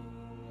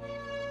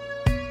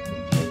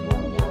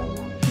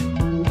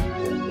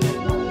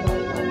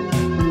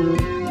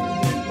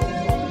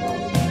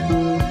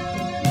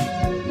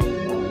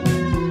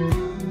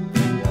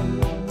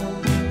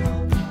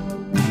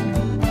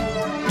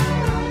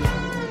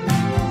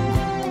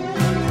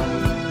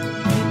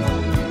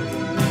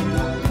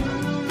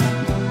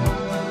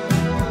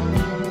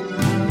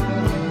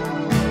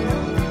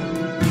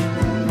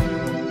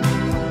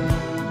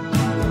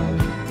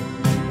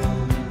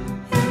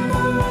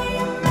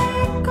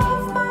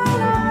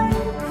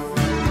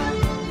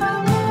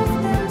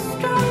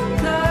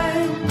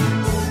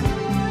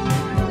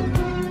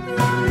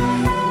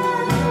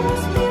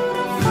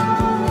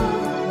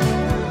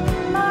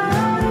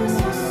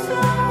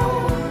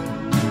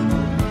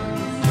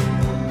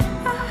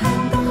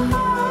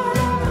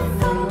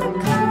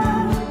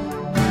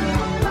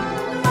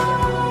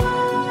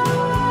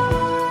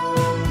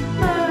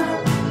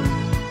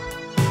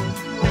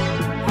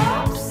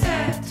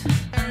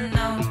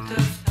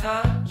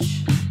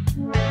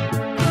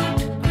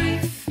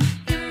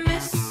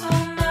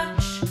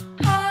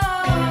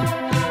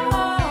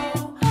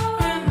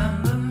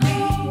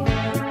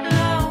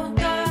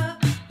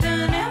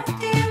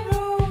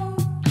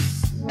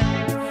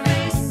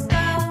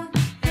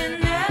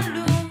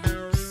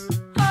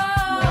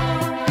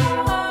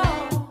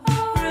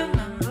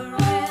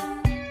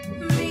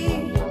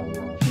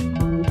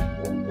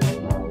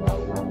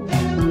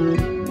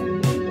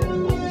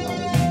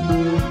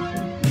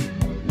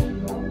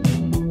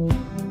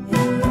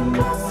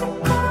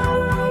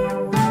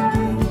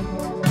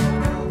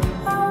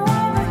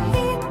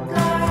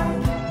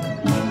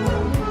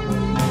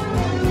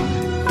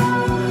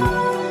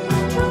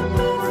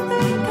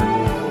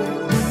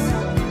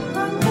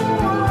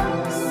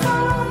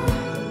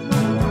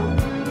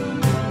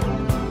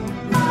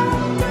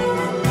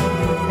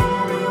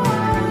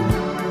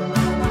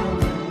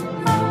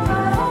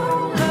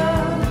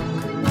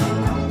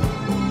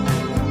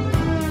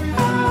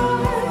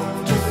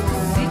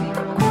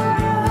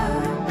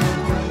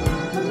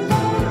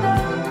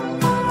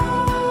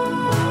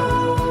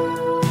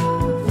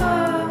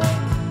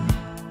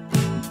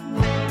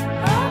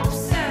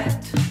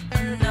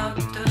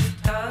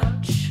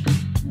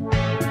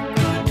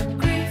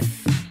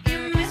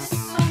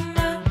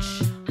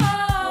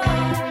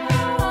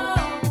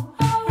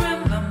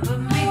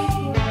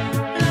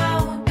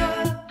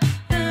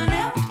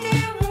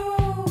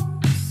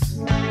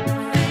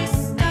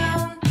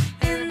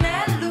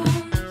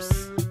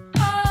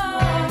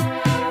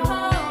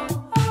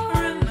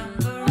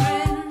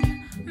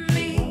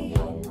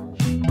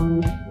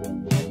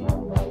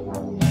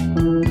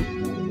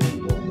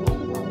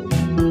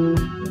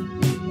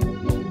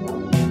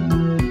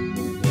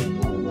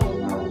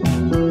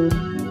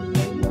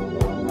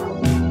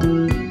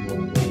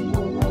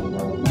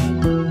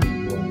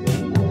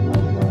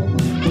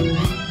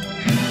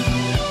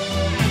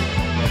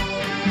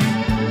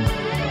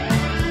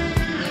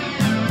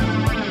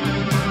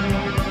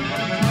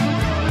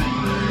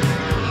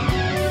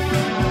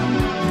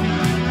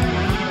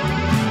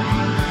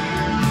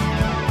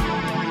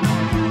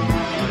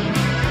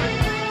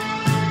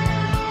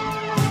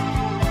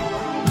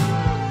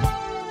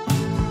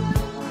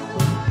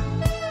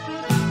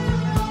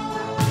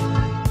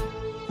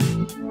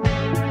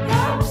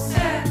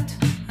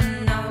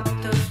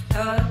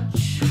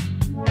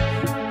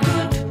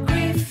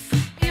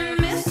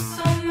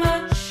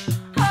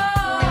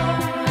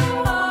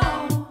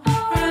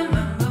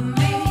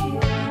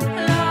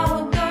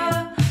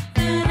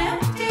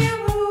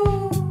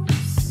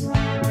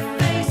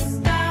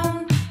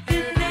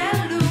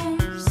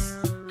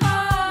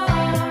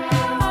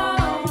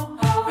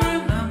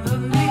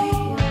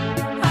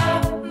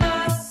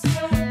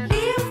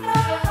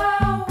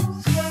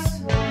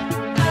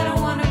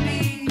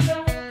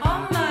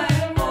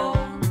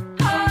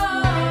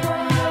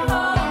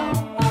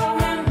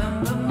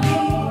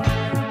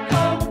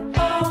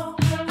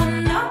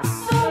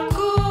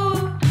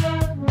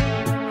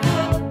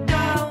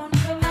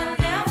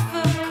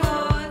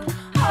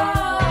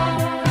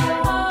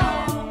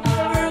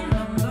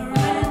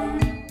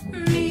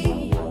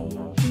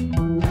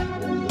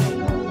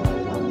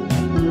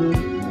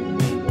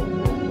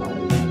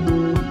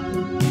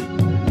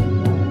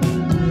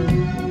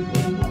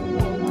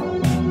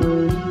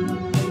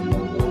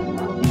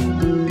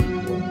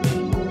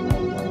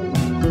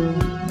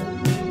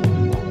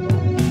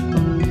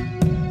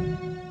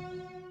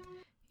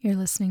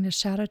 is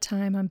Shadow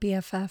Time on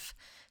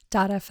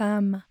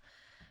BFF.fm.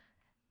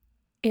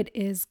 It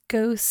is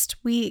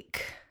Ghost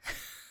Week.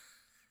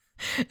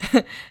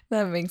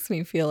 That makes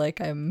me feel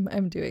like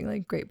I'm doing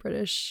like Great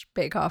British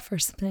Bake Off or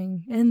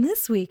something. And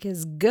this week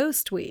is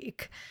Ghost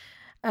Week.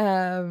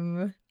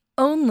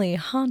 Only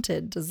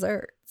haunted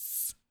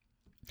desserts.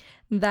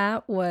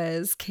 That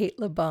was Kate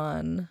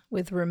LeBon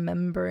with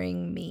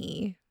Remembering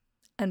Me.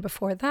 And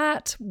before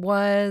that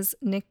was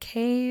Nick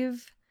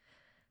Cave,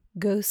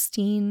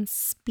 Ghostine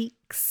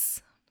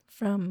Speaks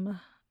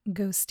from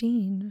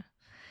Ghostine.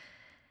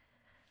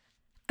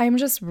 I'm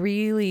just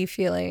really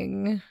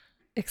feeling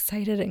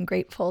excited and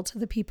grateful to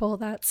the people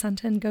that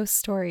sent in ghost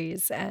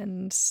stories,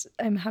 and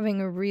I'm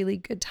having a really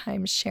good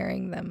time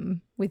sharing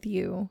them with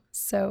you.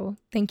 So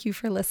thank you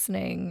for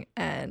listening,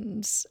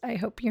 and I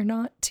hope you're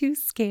not too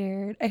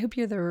scared. I hope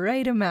you're the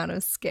right amount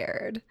of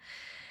scared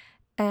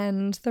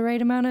and the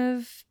right amount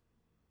of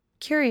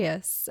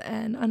curious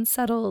and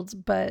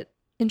unsettled, but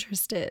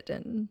interested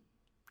in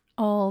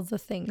all the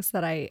things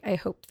that I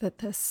hope that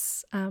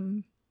this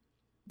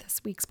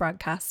week's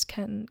broadcast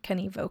can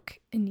evoke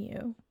in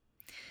you.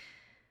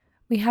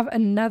 We have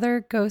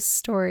another ghost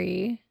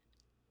story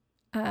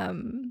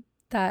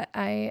that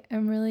I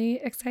am really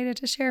excited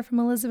to share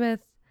from Elizabeth,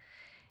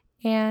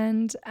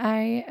 and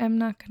I am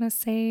not going to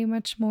say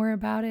much more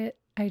about it.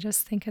 I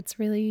just think it's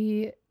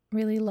really,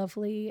 really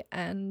lovely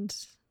and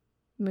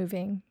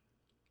moving.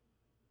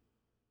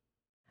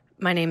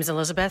 My name is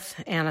Elizabeth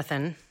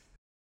Anathan.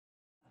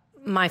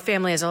 My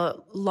family has a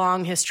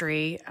long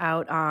history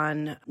out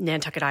on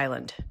Nantucket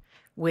Island,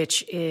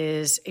 which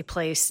is a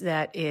place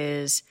that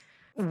is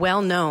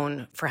well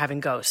known for having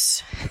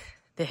ghosts.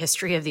 The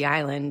history of the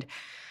island,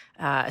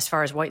 as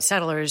far as white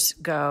settlers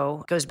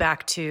go, goes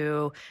back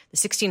to the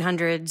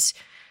 1600s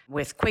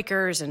with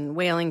Quakers and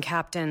whaling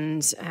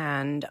captains,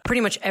 and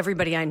pretty much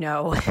everybody I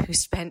know who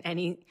spent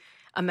any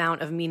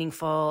amount of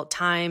meaningful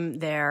time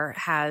there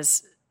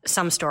has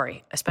some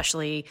story,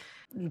 especially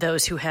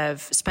those who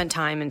have spent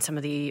time in some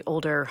of the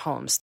older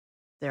homes.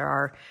 There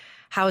are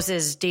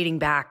houses dating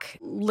back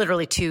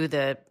literally to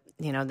the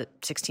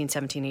 16,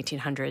 17,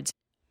 1800s.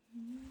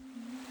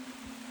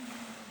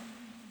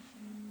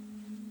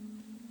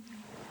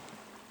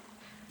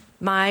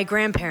 My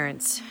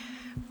grandparents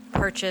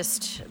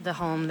purchased the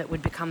home that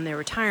would become their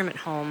retirement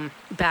home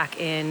back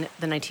in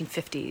the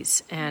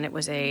 1950s, and it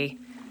was a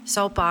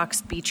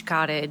saltbox beach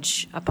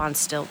cottage up on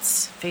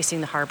stilts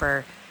facing the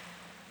harbor.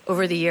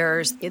 Over the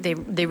years, they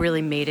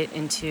really made it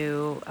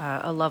into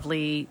a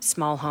lovely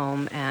small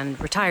home and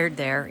retired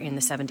there in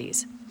the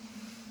 70s.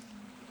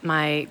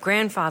 My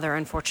grandfather,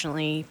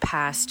 unfortunately,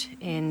 passed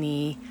in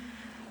the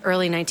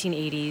early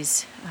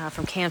 1980s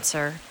from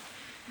cancer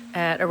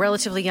at a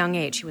relatively young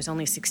age. He was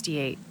only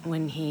 68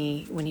 when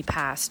he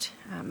passed.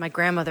 My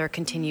grandmother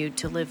continued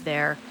to live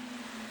there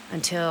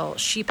until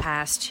she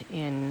passed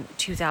in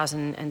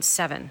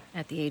 2007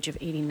 at the age of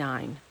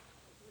 89.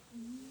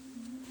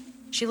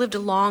 She lived a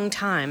long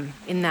time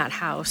in that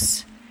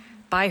house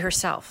by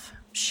herself.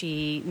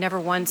 She never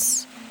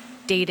once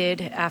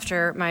dated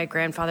after my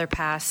grandfather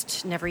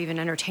passed, never even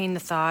entertained the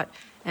thought,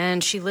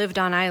 and she lived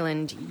on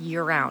island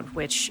year-round,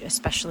 which,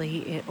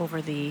 especially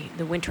over the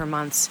winter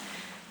months,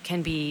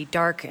 can be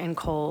dark and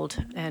cold,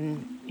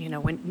 and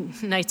when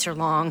nights are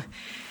long.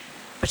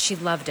 But she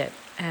loved it,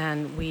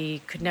 and we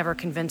could never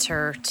convince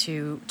her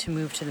to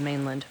move to the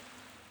mainland.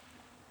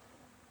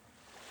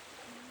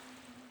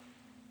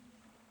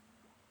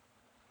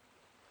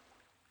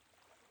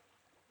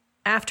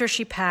 After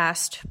she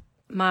passed,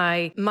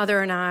 my mother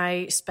and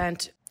I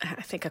spent,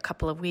 I think, a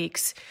couple of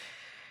weeks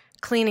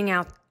cleaning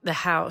out the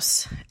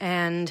house,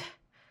 and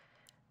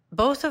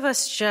both of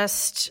us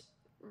just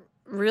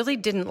really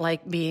didn't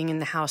like being in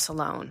the house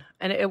alone.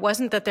 And it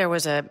wasn't that there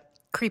was a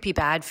creepy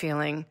bad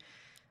feeling,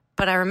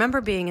 but I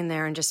remember being in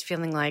there and just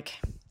feeling like,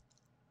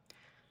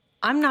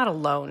 I'm not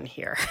alone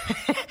here.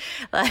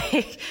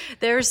 Like,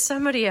 there's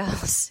somebody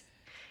else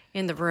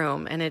in the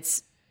room, and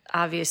it's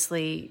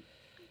obviously,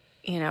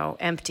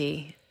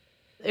 empty.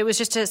 It was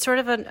just a sort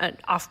of an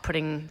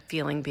off-putting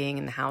feeling being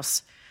in the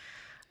house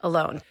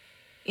alone.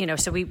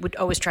 So we would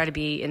always try to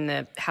be in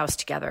the house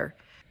together.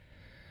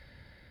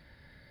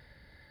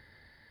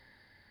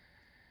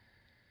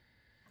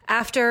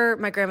 After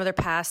my grandmother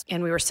passed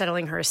and we were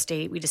settling her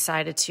estate, we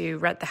decided to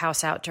rent the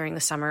house out during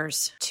the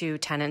summers to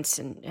tenants,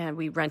 and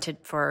we rented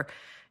for,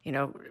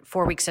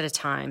 4 weeks at a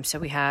time. So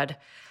we had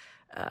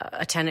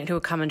a tenant who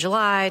would come in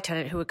July, a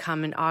tenant who would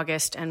come in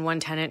August, and one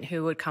tenant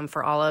who would come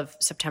for all of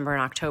September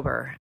and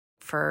October.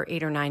 For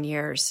 8 or 9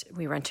 years,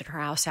 we rented her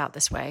house out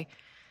this way.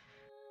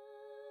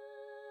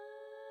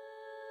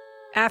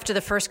 After the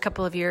first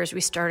couple of years,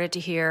 we started to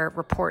hear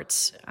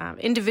reports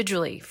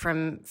individually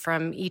from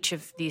each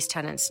of these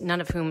tenants, none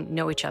of whom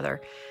know each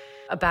other,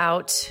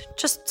 about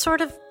just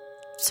sort of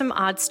some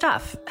odd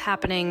stuff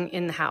happening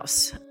in the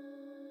house.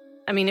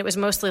 I mean, it was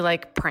mostly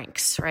like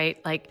pranks, right?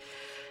 Like,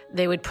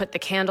 they would put the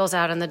candles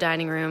out on the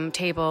dining room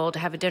table to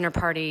have a dinner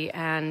party,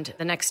 and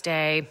the next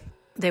day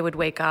they would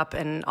wake up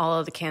and all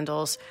of the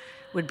candles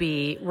would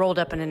be rolled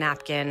up in a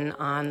napkin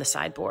on the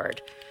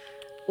sideboard.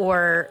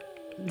 Or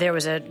there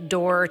was a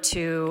door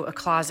to a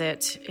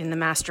closet in the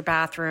master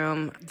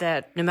bathroom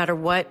that no matter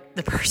what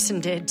the person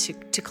did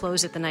to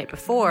close it the night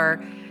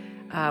before,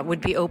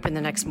 would be open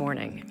the next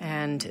morning.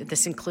 And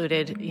this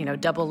included,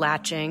 double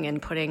latching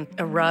and putting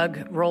a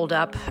rug rolled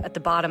up at the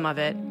bottom of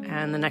it.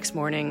 And the next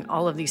morning,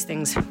 all of these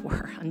things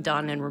were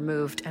undone and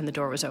removed, and the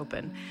door was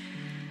open.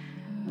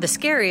 The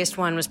scariest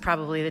one was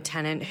probably the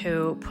tenant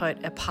who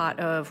put a pot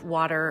of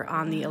water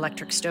on the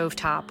electric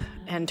stovetop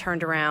and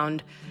turned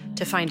around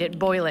to find it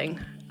boiling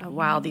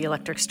while the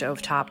electric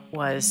stovetop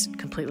was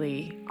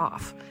completely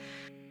off.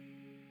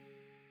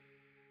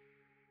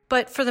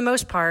 But for the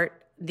most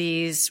part,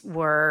 these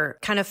were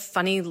kind of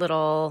funny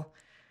little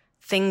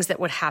things that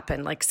would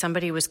happen, like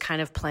somebody was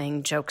kind of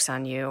playing jokes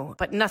on you,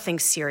 but nothing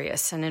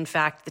serious. And in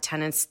fact, the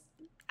tenants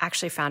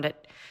actually found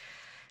it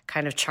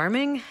kind of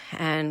charming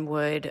and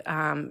would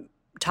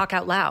talk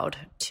out loud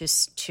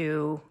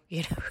to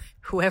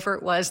whoever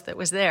it was that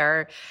was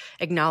there,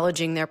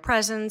 acknowledging their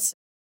presence.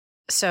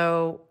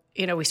 So,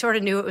 we sort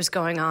of knew what was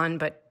going on,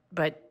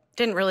 but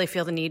didn't really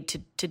feel the need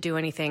to do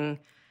anything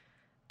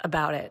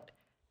about it.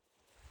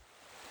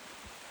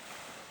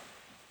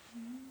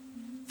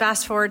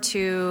 Fast forward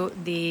to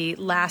the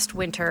last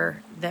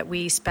winter that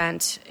we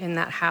spent in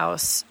that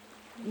house,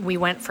 we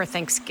went for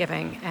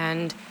Thanksgiving.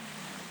 And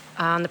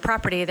on the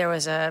property, there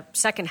was a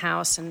second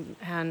house,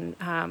 and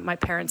my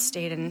parents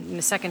stayed in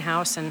the second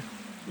house, and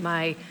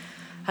my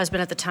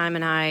husband at the time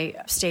and I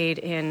stayed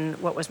in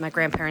what was my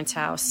grandparents'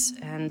 house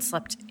and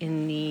slept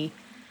in the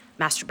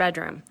master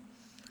bedroom.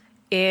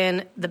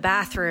 In the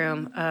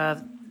bathroom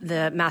of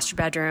the master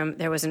bedroom,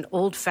 there was an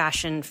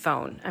old-fashioned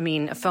phone. I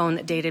mean, a phone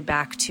that dated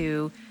back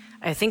to,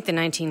 I think, the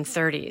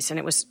 1930s. And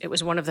it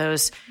was one of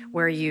those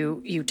where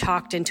you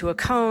talked into a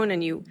cone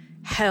and you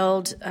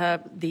held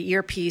the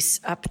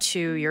earpiece up to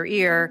your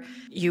ear.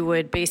 You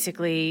would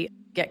basically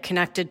get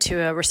connected to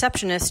a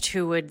receptionist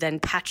who would then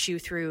patch you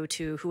through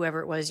to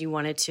whoever it was you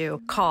wanted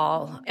to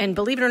call. And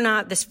believe it or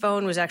not, this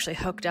phone was actually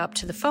hooked up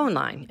to the phone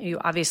line. You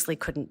obviously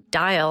couldn't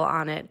dial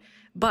on it,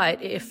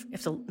 but if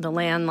the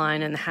landline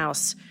in the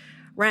house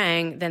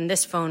rang, then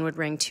this phone would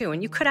ring too.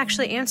 And you could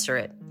actually answer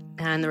it.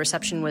 And the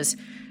reception was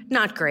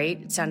not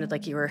great. It sounded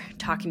like you were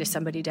talking to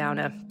somebody down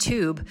a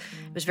tube.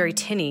 It was very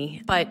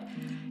tinny, but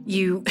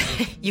you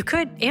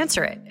could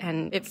answer it,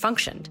 and it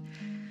functioned.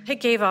 It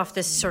gave off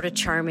this sort of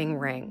charming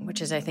ring,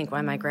 which is, I think,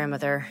 why my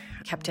grandmother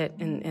kept it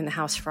in the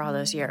house for all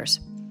those years.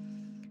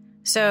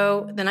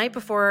 So the night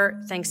before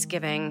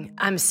Thanksgiving,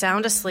 I'm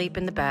sound asleep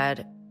in the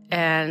bed,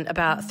 and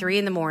about 3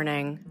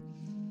 a.m,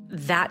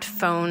 that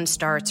phone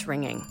starts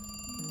ringing.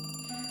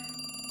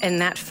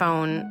 And that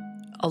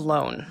phone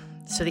alone.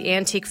 So the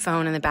antique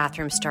phone in the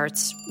bathroom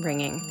starts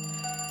ringing.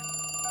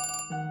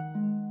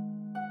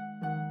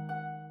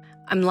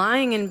 I'm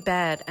lying in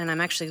bed, and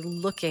I'm actually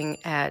looking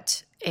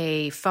at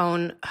a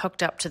phone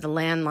hooked up to the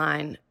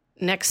landline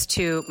next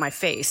to my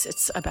face.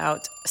 It's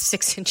about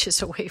 6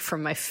 inches away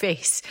from my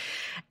face,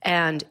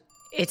 and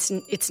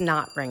it's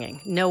not ringing.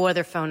 No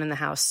other phone in the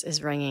house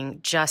is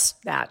ringing,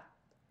 just that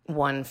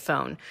one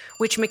phone,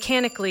 which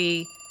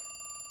mechanically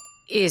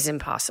is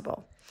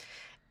impossible.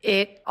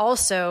 It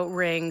also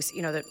rings,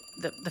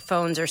 the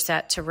phones are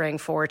set to ring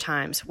 4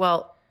 times.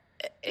 Well,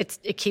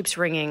 it keeps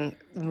ringing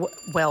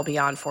well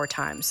beyond 4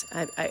 times.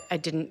 I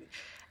didn't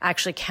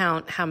actually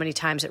count how many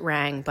times it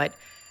rang, but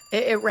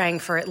it rang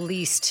for at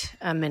least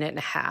a minute and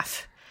a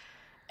half.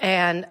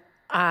 And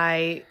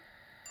I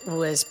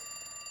was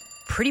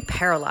pretty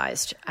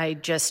paralyzed. I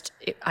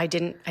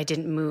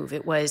didn't move.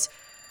 It was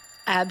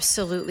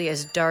absolutely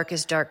as dark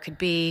could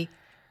be.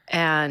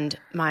 And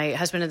my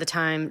husband at the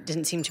time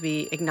didn't seem to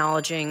be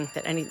acknowledging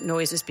that any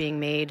noise was being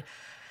made.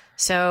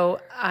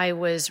 So I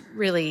was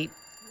really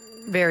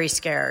very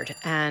scared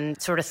and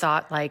sort of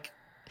thought, like,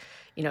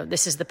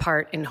 this is the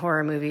part in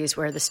horror movies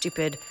where the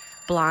stupid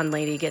blonde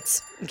lady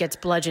gets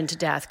bludgeoned to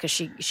death because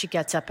she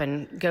gets up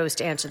and goes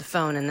to answer the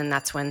phone, and then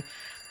that's when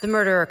the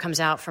murderer comes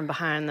out from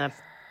behind the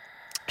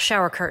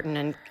shower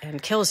curtain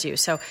and kills you.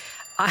 So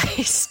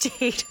I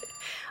stayed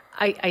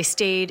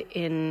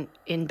in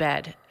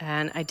bed,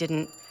 and I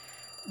didn't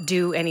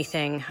do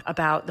anything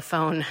about the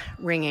phone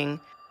ringing.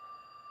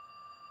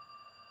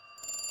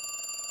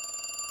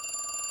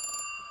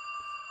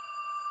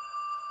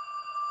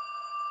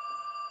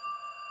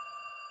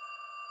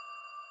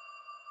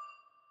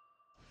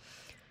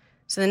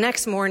 So the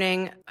next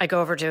morning, I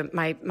go over to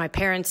my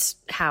parents'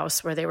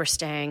 house where they were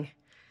staying,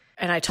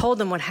 and I told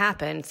them what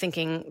happened,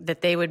 thinking that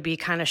they would be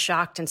kind of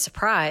shocked and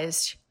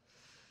surprised.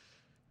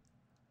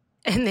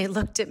 And they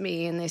looked at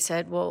me and they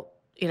said, well,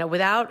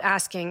 without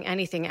asking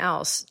anything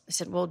else, they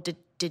said, well,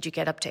 did you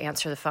get up to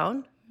answer the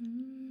phone?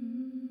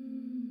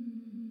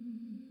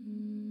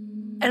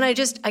 And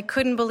I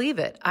couldn't believe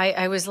it.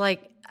 I was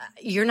like,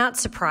 you're not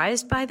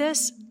surprised by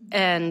this?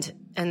 And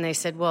they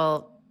said,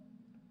 well,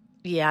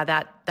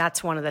 yeah,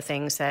 that's one of the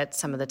things that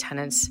some of the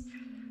tenants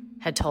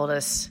had told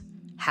us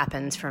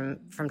happens from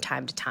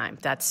time to time.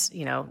 That's,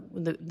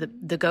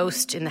 the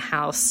ghost in the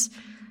house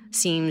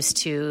seems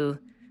to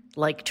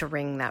like to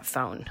ring that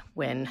phone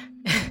when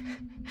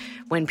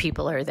when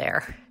people are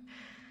there.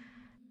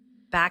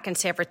 Back in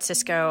San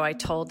Francisco, I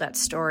told that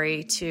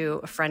story to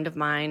a friend of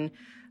mine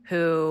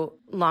who,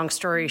 long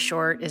story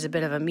short, is a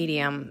bit of a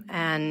medium.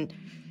 And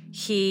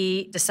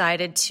he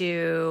decided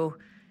to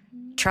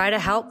try to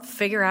help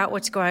figure out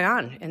what's going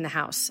on in the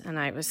house. And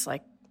I was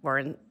like, we're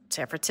in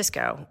San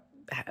Francisco.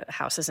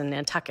 House is in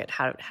Nantucket.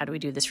 How do we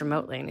do this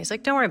remotely? And he's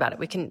like, don't worry about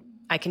it.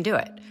 I can do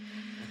it.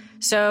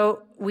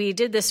 So we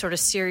did this sort of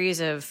series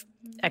of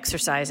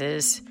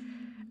exercises,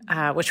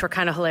 which were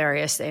kind of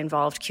hilarious. They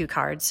involved cue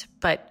cards,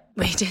 but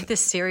we did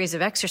this series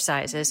of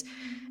exercises.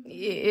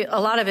 A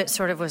lot of it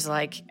sort of was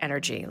like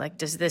energy. Like,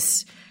 does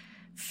this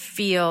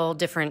feel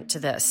different to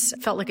this?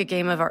 It felt like a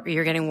game of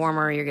you're getting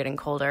warmer, you're getting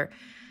colder.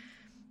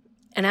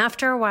 And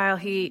after a while,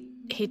 he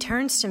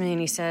turns to me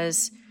and he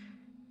says,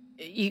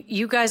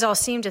 you guys all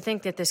seem to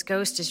think that this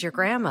ghost is your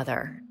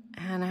grandmother.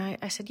 And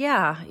I said,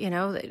 yeah,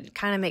 it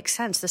kind of makes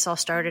sense. This all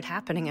started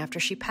happening after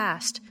she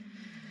passed.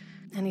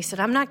 And he said,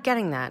 I'm not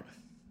getting that.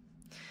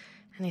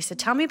 And he said,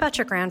 tell me about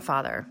your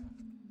grandfather.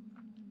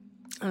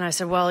 And I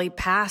said, well, he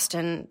passed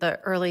in the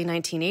early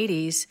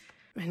 1980s.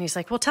 And he's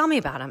like, well, tell me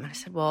about him. And I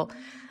said, well,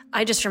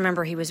 I just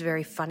remember he was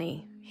very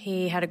funny.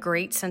 He had a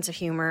great sense of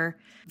humor,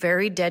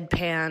 very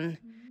deadpan,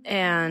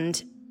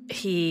 and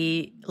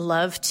he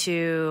loved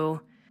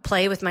to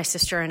play with my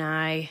sister and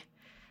I.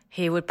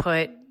 He would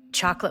put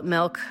chocolate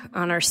milk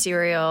on our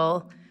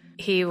cereal.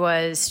 He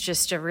was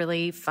just a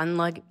really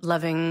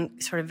fun-loving,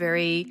 sort of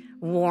very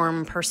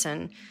warm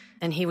person.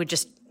 And he would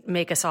just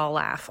make us all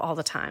laugh all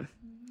the time.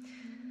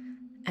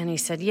 And he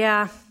said,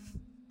 yeah,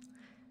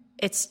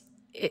 it's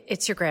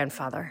your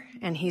grandfather.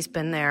 And he's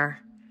been there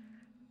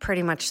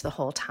pretty much the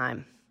whole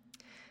time.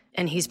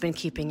 And he's been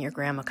keeping your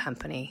grandma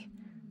company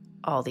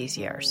all these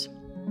years.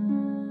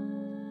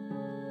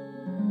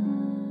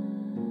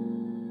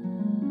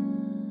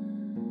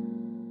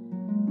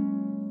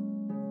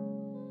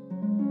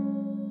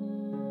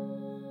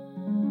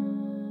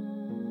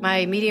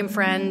 My medium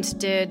friend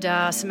did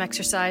some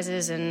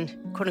exercises and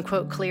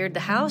quote-unquote cleared the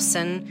house,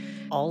 and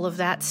all of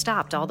that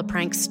stopped. All the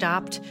pranks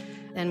stopped,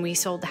 and we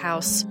sold the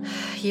house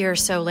a year or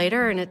so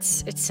later, and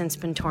it's since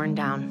been torn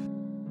down.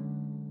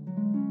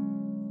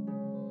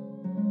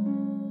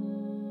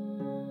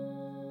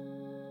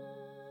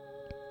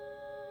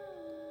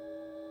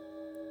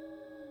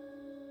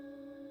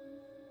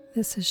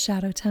 This is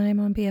Shadow Time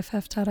on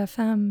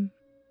BFF.fm,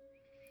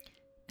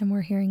 and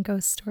we're hearing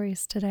ghost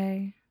stories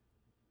today.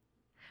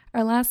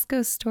 Our last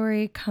ghost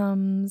story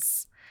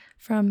comes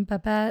from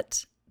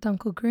Babette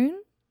Dunkelgrün,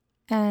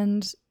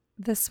 and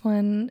this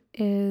one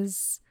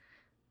is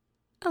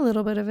a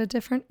little bit of a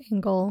different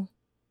angle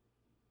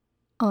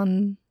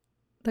on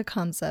the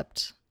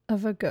concept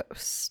of a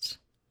ghost,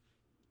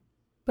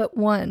 but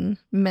one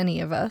many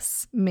of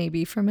us may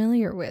be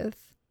familiar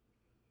with.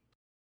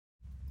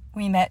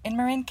 We met in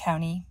Marin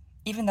County,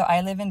 even though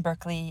I live in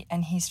Berkeley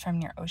and he's from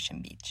near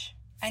Ocean Beach.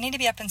 I need to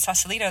be up in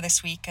Sausalito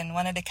this week and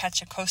wanted to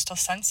catch a coastal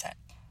sunset.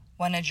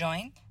 Wanna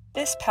join?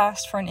 This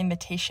passed for an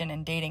invitation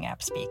in dating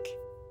app speak.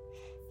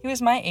 He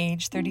was my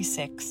age,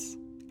 36,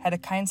 had a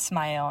kind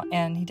smile,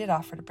 and he did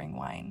offer to bring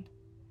wine.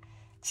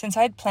 Since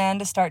I'd planned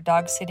to start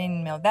dog sitting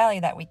in Mill Valley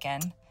that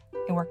weekend,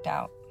 it worked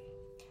out.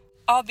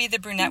 I'll be the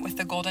brunette with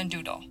the golden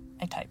doodle,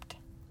 I typed.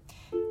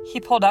 He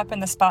pulled up in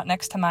the spot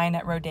next to mine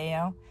at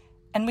Rodeo,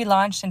 and we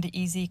launched into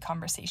easy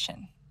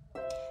conversation.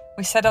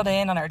 We settled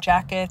in on our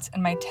jackets,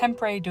 and my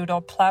temporary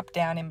doodle plopped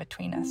down in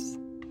between us.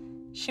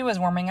 She was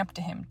warming up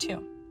to him,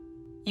 too,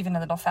 even a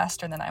little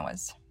faster than I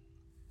was.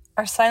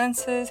 Our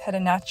silences had a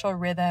natural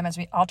rhythm as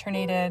we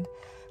alternated,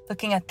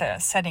 looking at the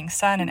setting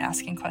sun and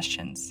asking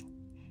questions.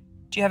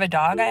 Do you have a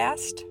dog? I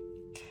asked.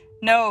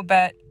 No,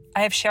 but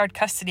I have shared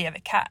custody of a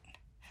cat.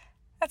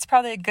 That's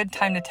probably a good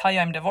time to tell you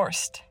I'm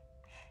divorced.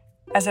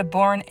 As a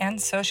born and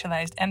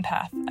socialized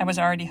empath, I was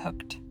already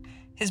hooked.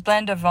 His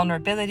blend of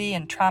vulnerability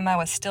and trauma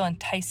was still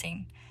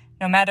enticing,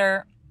 no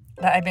matter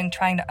that I've been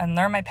trying to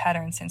unlearn my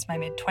patterns since my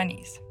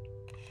mid-20s.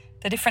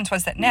 The difference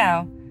was that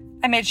now,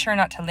 I made sure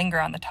not to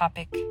linger on the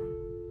topic.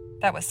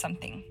 That was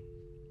something.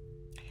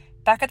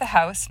 Back at the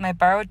house, my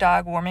borrowed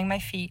dog warming my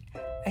feet,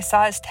 I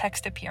saw his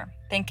text appear,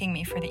 thanking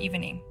me for the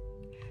evening.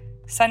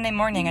 Sunday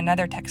morning,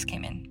 another text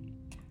came in.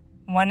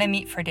 Want to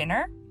meet for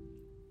dinner?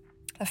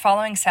 The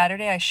following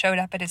Saturday, I showed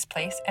up at his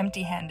place,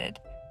 empty-handed,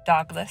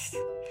 dogless.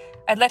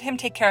 I'd let him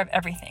take care of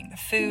everything, the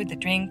food, the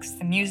drinks,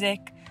 the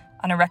music,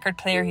 on a record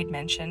player he'd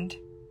mentioned.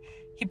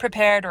 He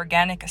prepared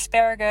organic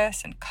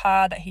asparagus and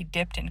cod that he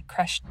dipped in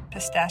crushed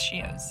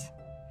pistachios.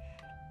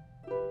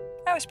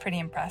 I was pretty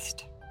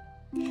impressed.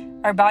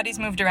 Our bodies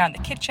moved around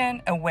the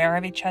kitchen, aware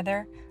of each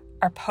other.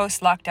 Our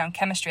post-lockdown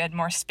chemistry had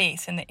more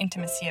space in the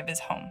intimacy of his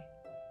home.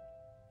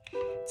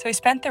 So we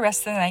spent the rest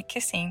of the night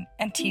kissing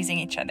and teasing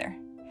each other.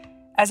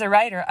 As a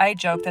writer, I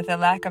joked that the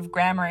lack of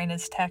grammar in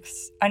his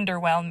texts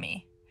underwhelmed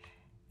me.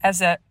 As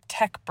a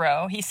tech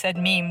bro, he said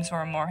memes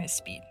were more his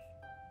speed.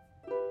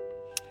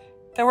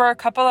 There were a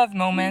couple of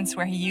moments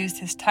where he used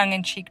his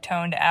tongue-in-cheek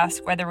tone to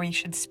ask whether we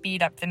should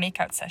speed up the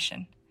makeout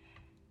session.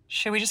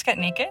 Should we just get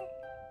naked?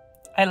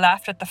 I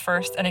laughed at the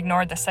first and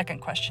ignored the second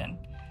question.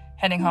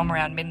 heading home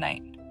around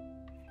midnight.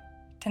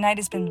 "Tonight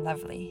has been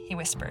lovely," he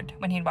whispered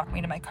when he'd walk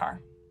me to my car.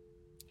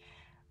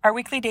 Our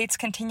weekly dates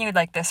continued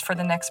like this for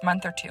the next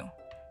month or two.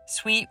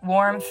 Sweet,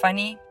 warm,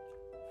 funny,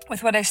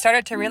 with what I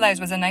started to realize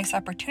was a nice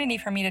opportunity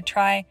for me to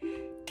try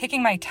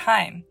taking my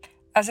time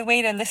as a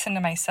way to listen to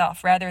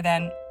myself rather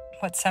than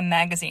what some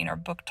magazine or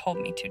book told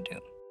me to do.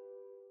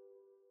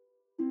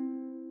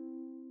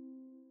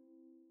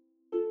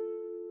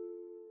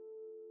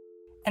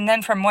 And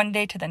then from one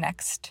day to the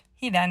next,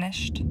 he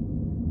vanished.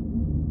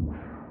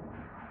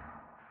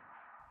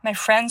 My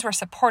friends were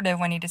supportive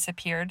when he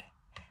disappeared.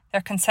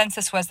 Their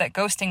consensus was that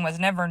ghosting was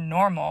never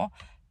normal,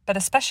 but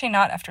especially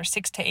not after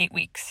 6 to 8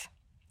 weeks.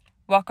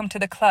 "Welcome to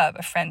the club,"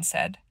 a friend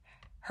said.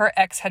 Her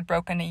ex had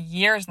broken a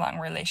years-long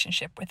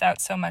relationship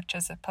without so much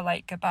as a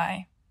polite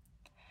goodbye.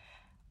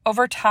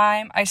 Over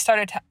time, I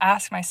started to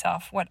ask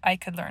myself what I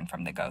could learn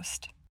from the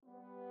ghost.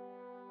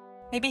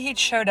 Maybe he'd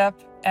showed up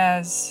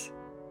as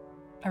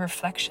a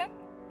reflection?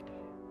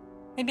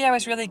 Maybe I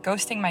was really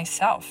ghosting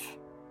myself.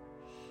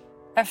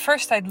 At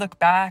first, I'd look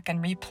back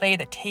and replay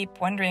the tape,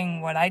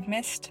 wondering what I'd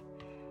missed.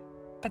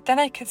 But then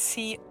I could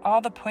see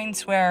all the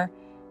points where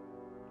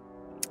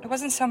it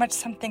wasn't so much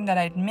something that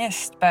I'd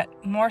missed,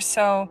 but more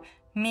so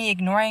me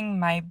ignoring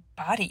my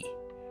body,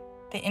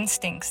 the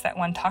instincts that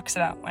one talks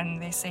about when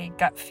they say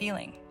gut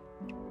feeling.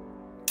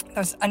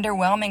 Those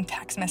underwhelming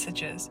text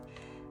messages,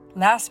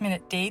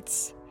 last-minute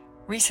dates,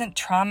 recent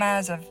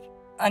traumas of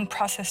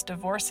unprocessed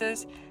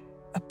divorces,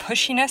 a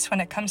pushiness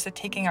when it comes to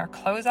taking our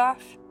clothes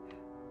off.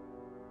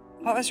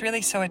 What was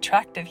really so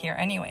attractive here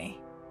anyway?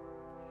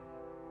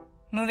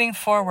 Moving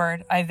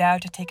forward, I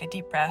vowed to take a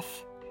deep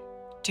breath,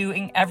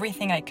 doing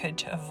everything I could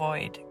to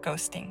avoid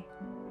ghosting,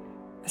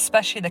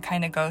 especially the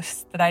kind of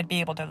ghosts that I'd be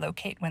able to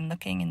locate when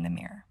looking in the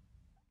mirror.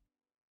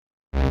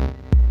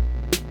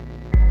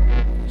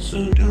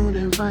 So don't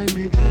invite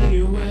me to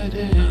your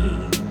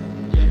wedding.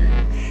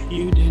 Yeah,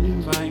 you didn't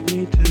invite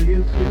me to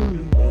your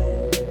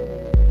funeral.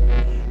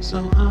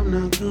 So I'm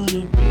not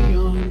gonna be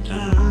on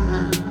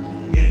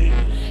time.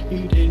 Yeah,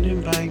 you didn't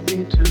invite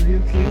me to your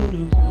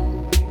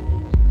funeral.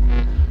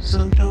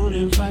 So don't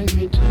invite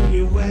me to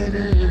your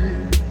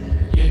wedding.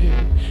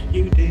 Yeah,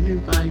 you didn't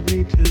invite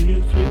me to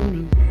your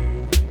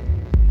funeral.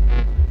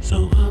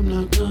 So I'm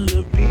not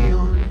gonna be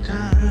on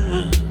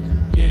time.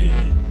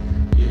 Yeah,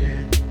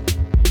 yeah.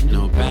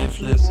 No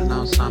backflips and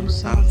no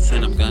somersaults,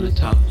 and I'm gonna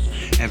toss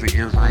every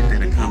invite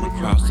that I come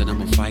across, and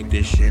I'ma fight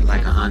this shit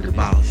like a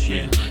underboss.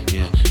 Yeah,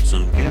 yeah.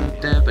 Some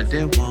get there, but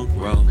they won't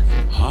grow.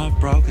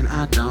 Heartbroken,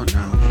 I don't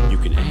know. You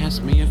can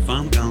ask me if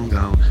I'm gon'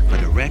 go, but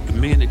I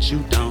recommend that you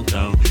don't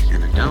go.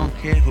 And I don't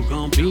care who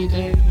gon' be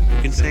there.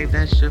 You can save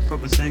that shit for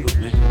a single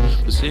man.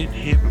 We're sitting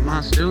here in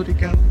my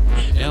studio,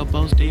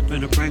 elbows deep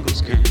in a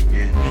Pringles can.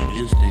 Yeah,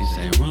 instincts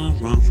say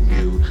run from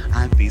you.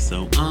 I'd be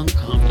so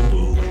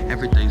uncomfortable.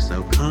 Everything's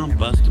so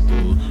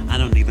combustible. I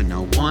don't even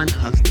know one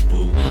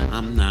hustable.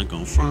 I'm not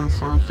gon' front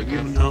for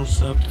you, no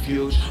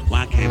subterfuge.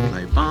 Why can't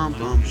play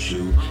bum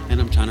shoot?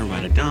 And I'm trying to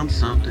write a dumb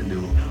something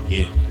new.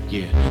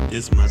 Yeah,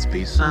 this must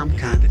be some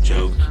kind of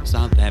joke.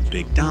 Saw that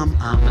big dumb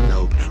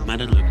envelope.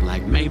 Might've looked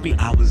like maybe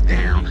I was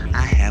down.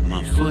 I had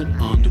my foot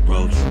on the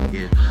ropes.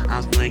 Yeah, I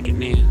was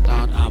blinking in,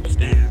 thought I was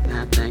down.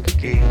 Now think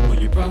again. When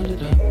you brought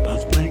it up, I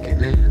was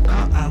blinking in,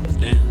 thought I was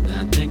down.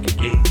 Now think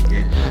again.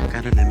 Yeah,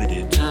 got a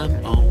limited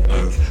time on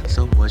earth.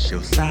 So what's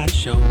your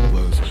slideshow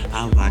worth?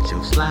 I'll watch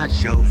your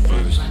slideshow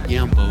first.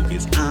 Yeah, I'm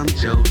bogus, I'm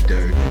Joe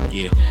Dirt.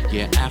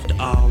 Yeah, after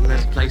all,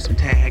 let's play some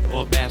tag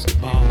or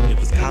basketball. If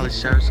it's college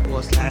shirts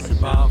or slats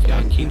involved,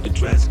 y'all can keep the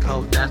dress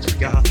code, that's for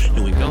y'all.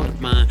 Then we go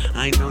to mine,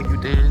 I ain't known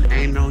you then,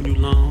 ain't known you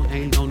long,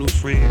 ain't no new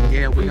friend.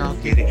 Yeah, we all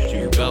get it.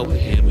 You go with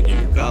him and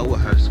you go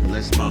with her. So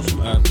let's smoke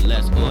some herbs,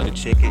 let's order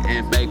chicken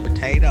and baked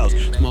potatoes.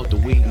 Smoke the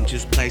weed and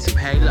just play some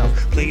Halo.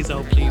 Please,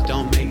 oh please,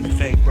 don't make me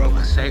fake, bro.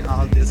 I say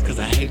all this cause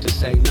I hate to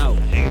say no.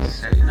 Hate to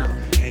say no,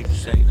 hate to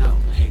say no,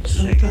 hate to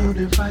say no. So don't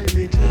invite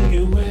me to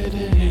your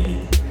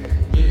wedding.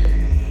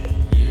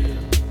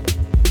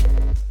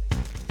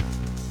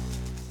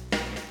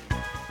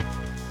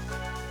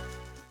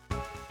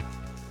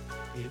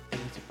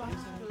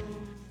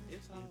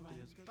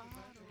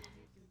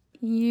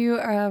 You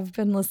have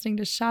been listening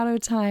to Shadow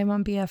Time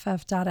on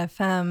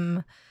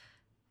BFF.fm,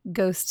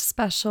 Ghost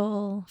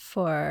Special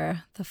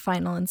for the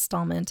final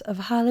installment of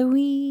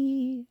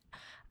Halloweeeee.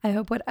 I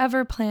hope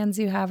whatever plans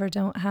you have or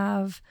don't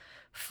have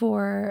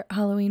for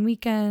Halloween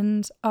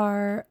weekend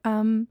are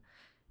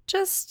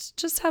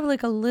just have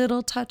like a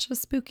little touch of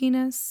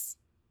spookiness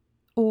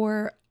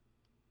or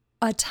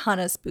a ton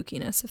of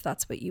spookiness if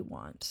that's what you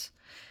want.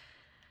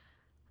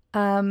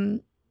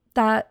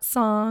 That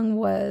song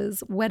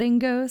was Wedding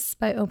Ghosts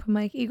by Open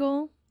Mike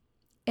Eagle.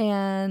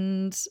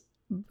 And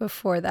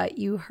before that,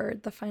 you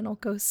heard the final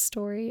ghost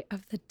story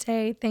of the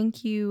day.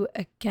 Thank you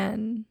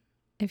again.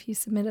 If you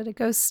submitted a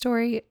ghost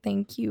story,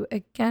 thank you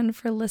again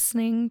for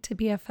listening to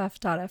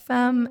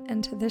BFF.fm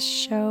and to this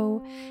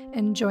show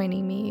and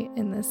joining me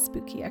in this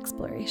spooky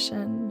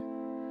exploration.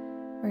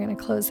 We're going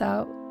to close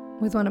out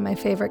with one of my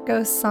favorite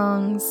ghost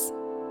songs.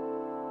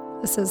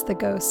 This is The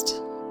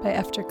Ghost by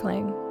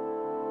Efterklang.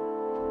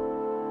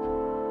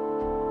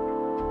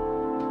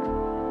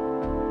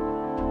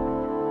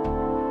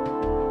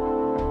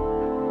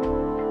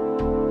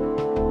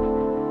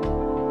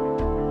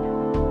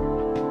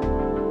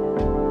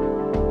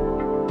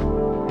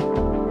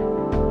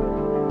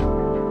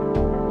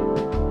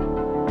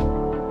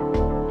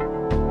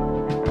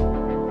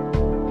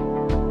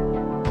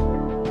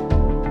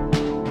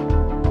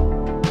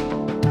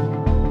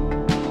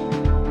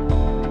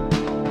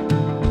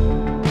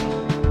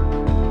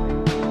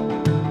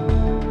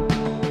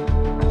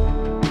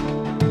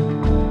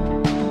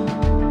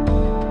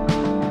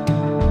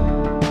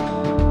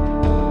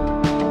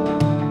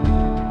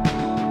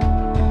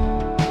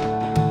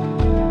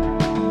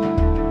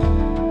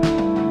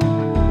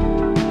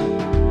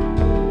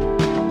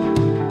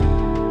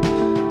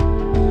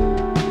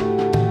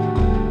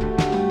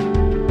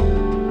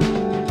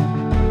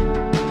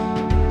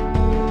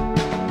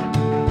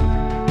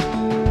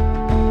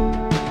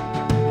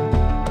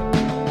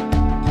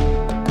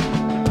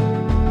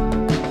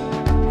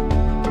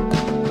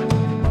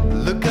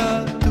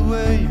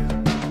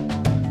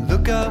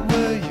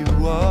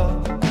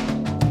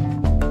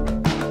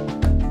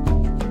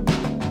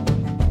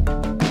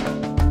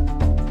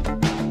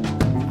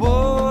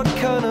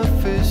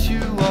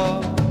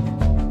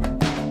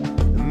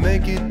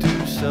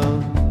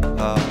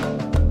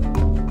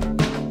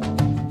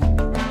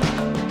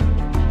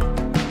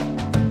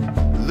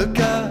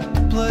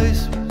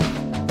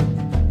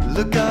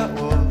 Look out,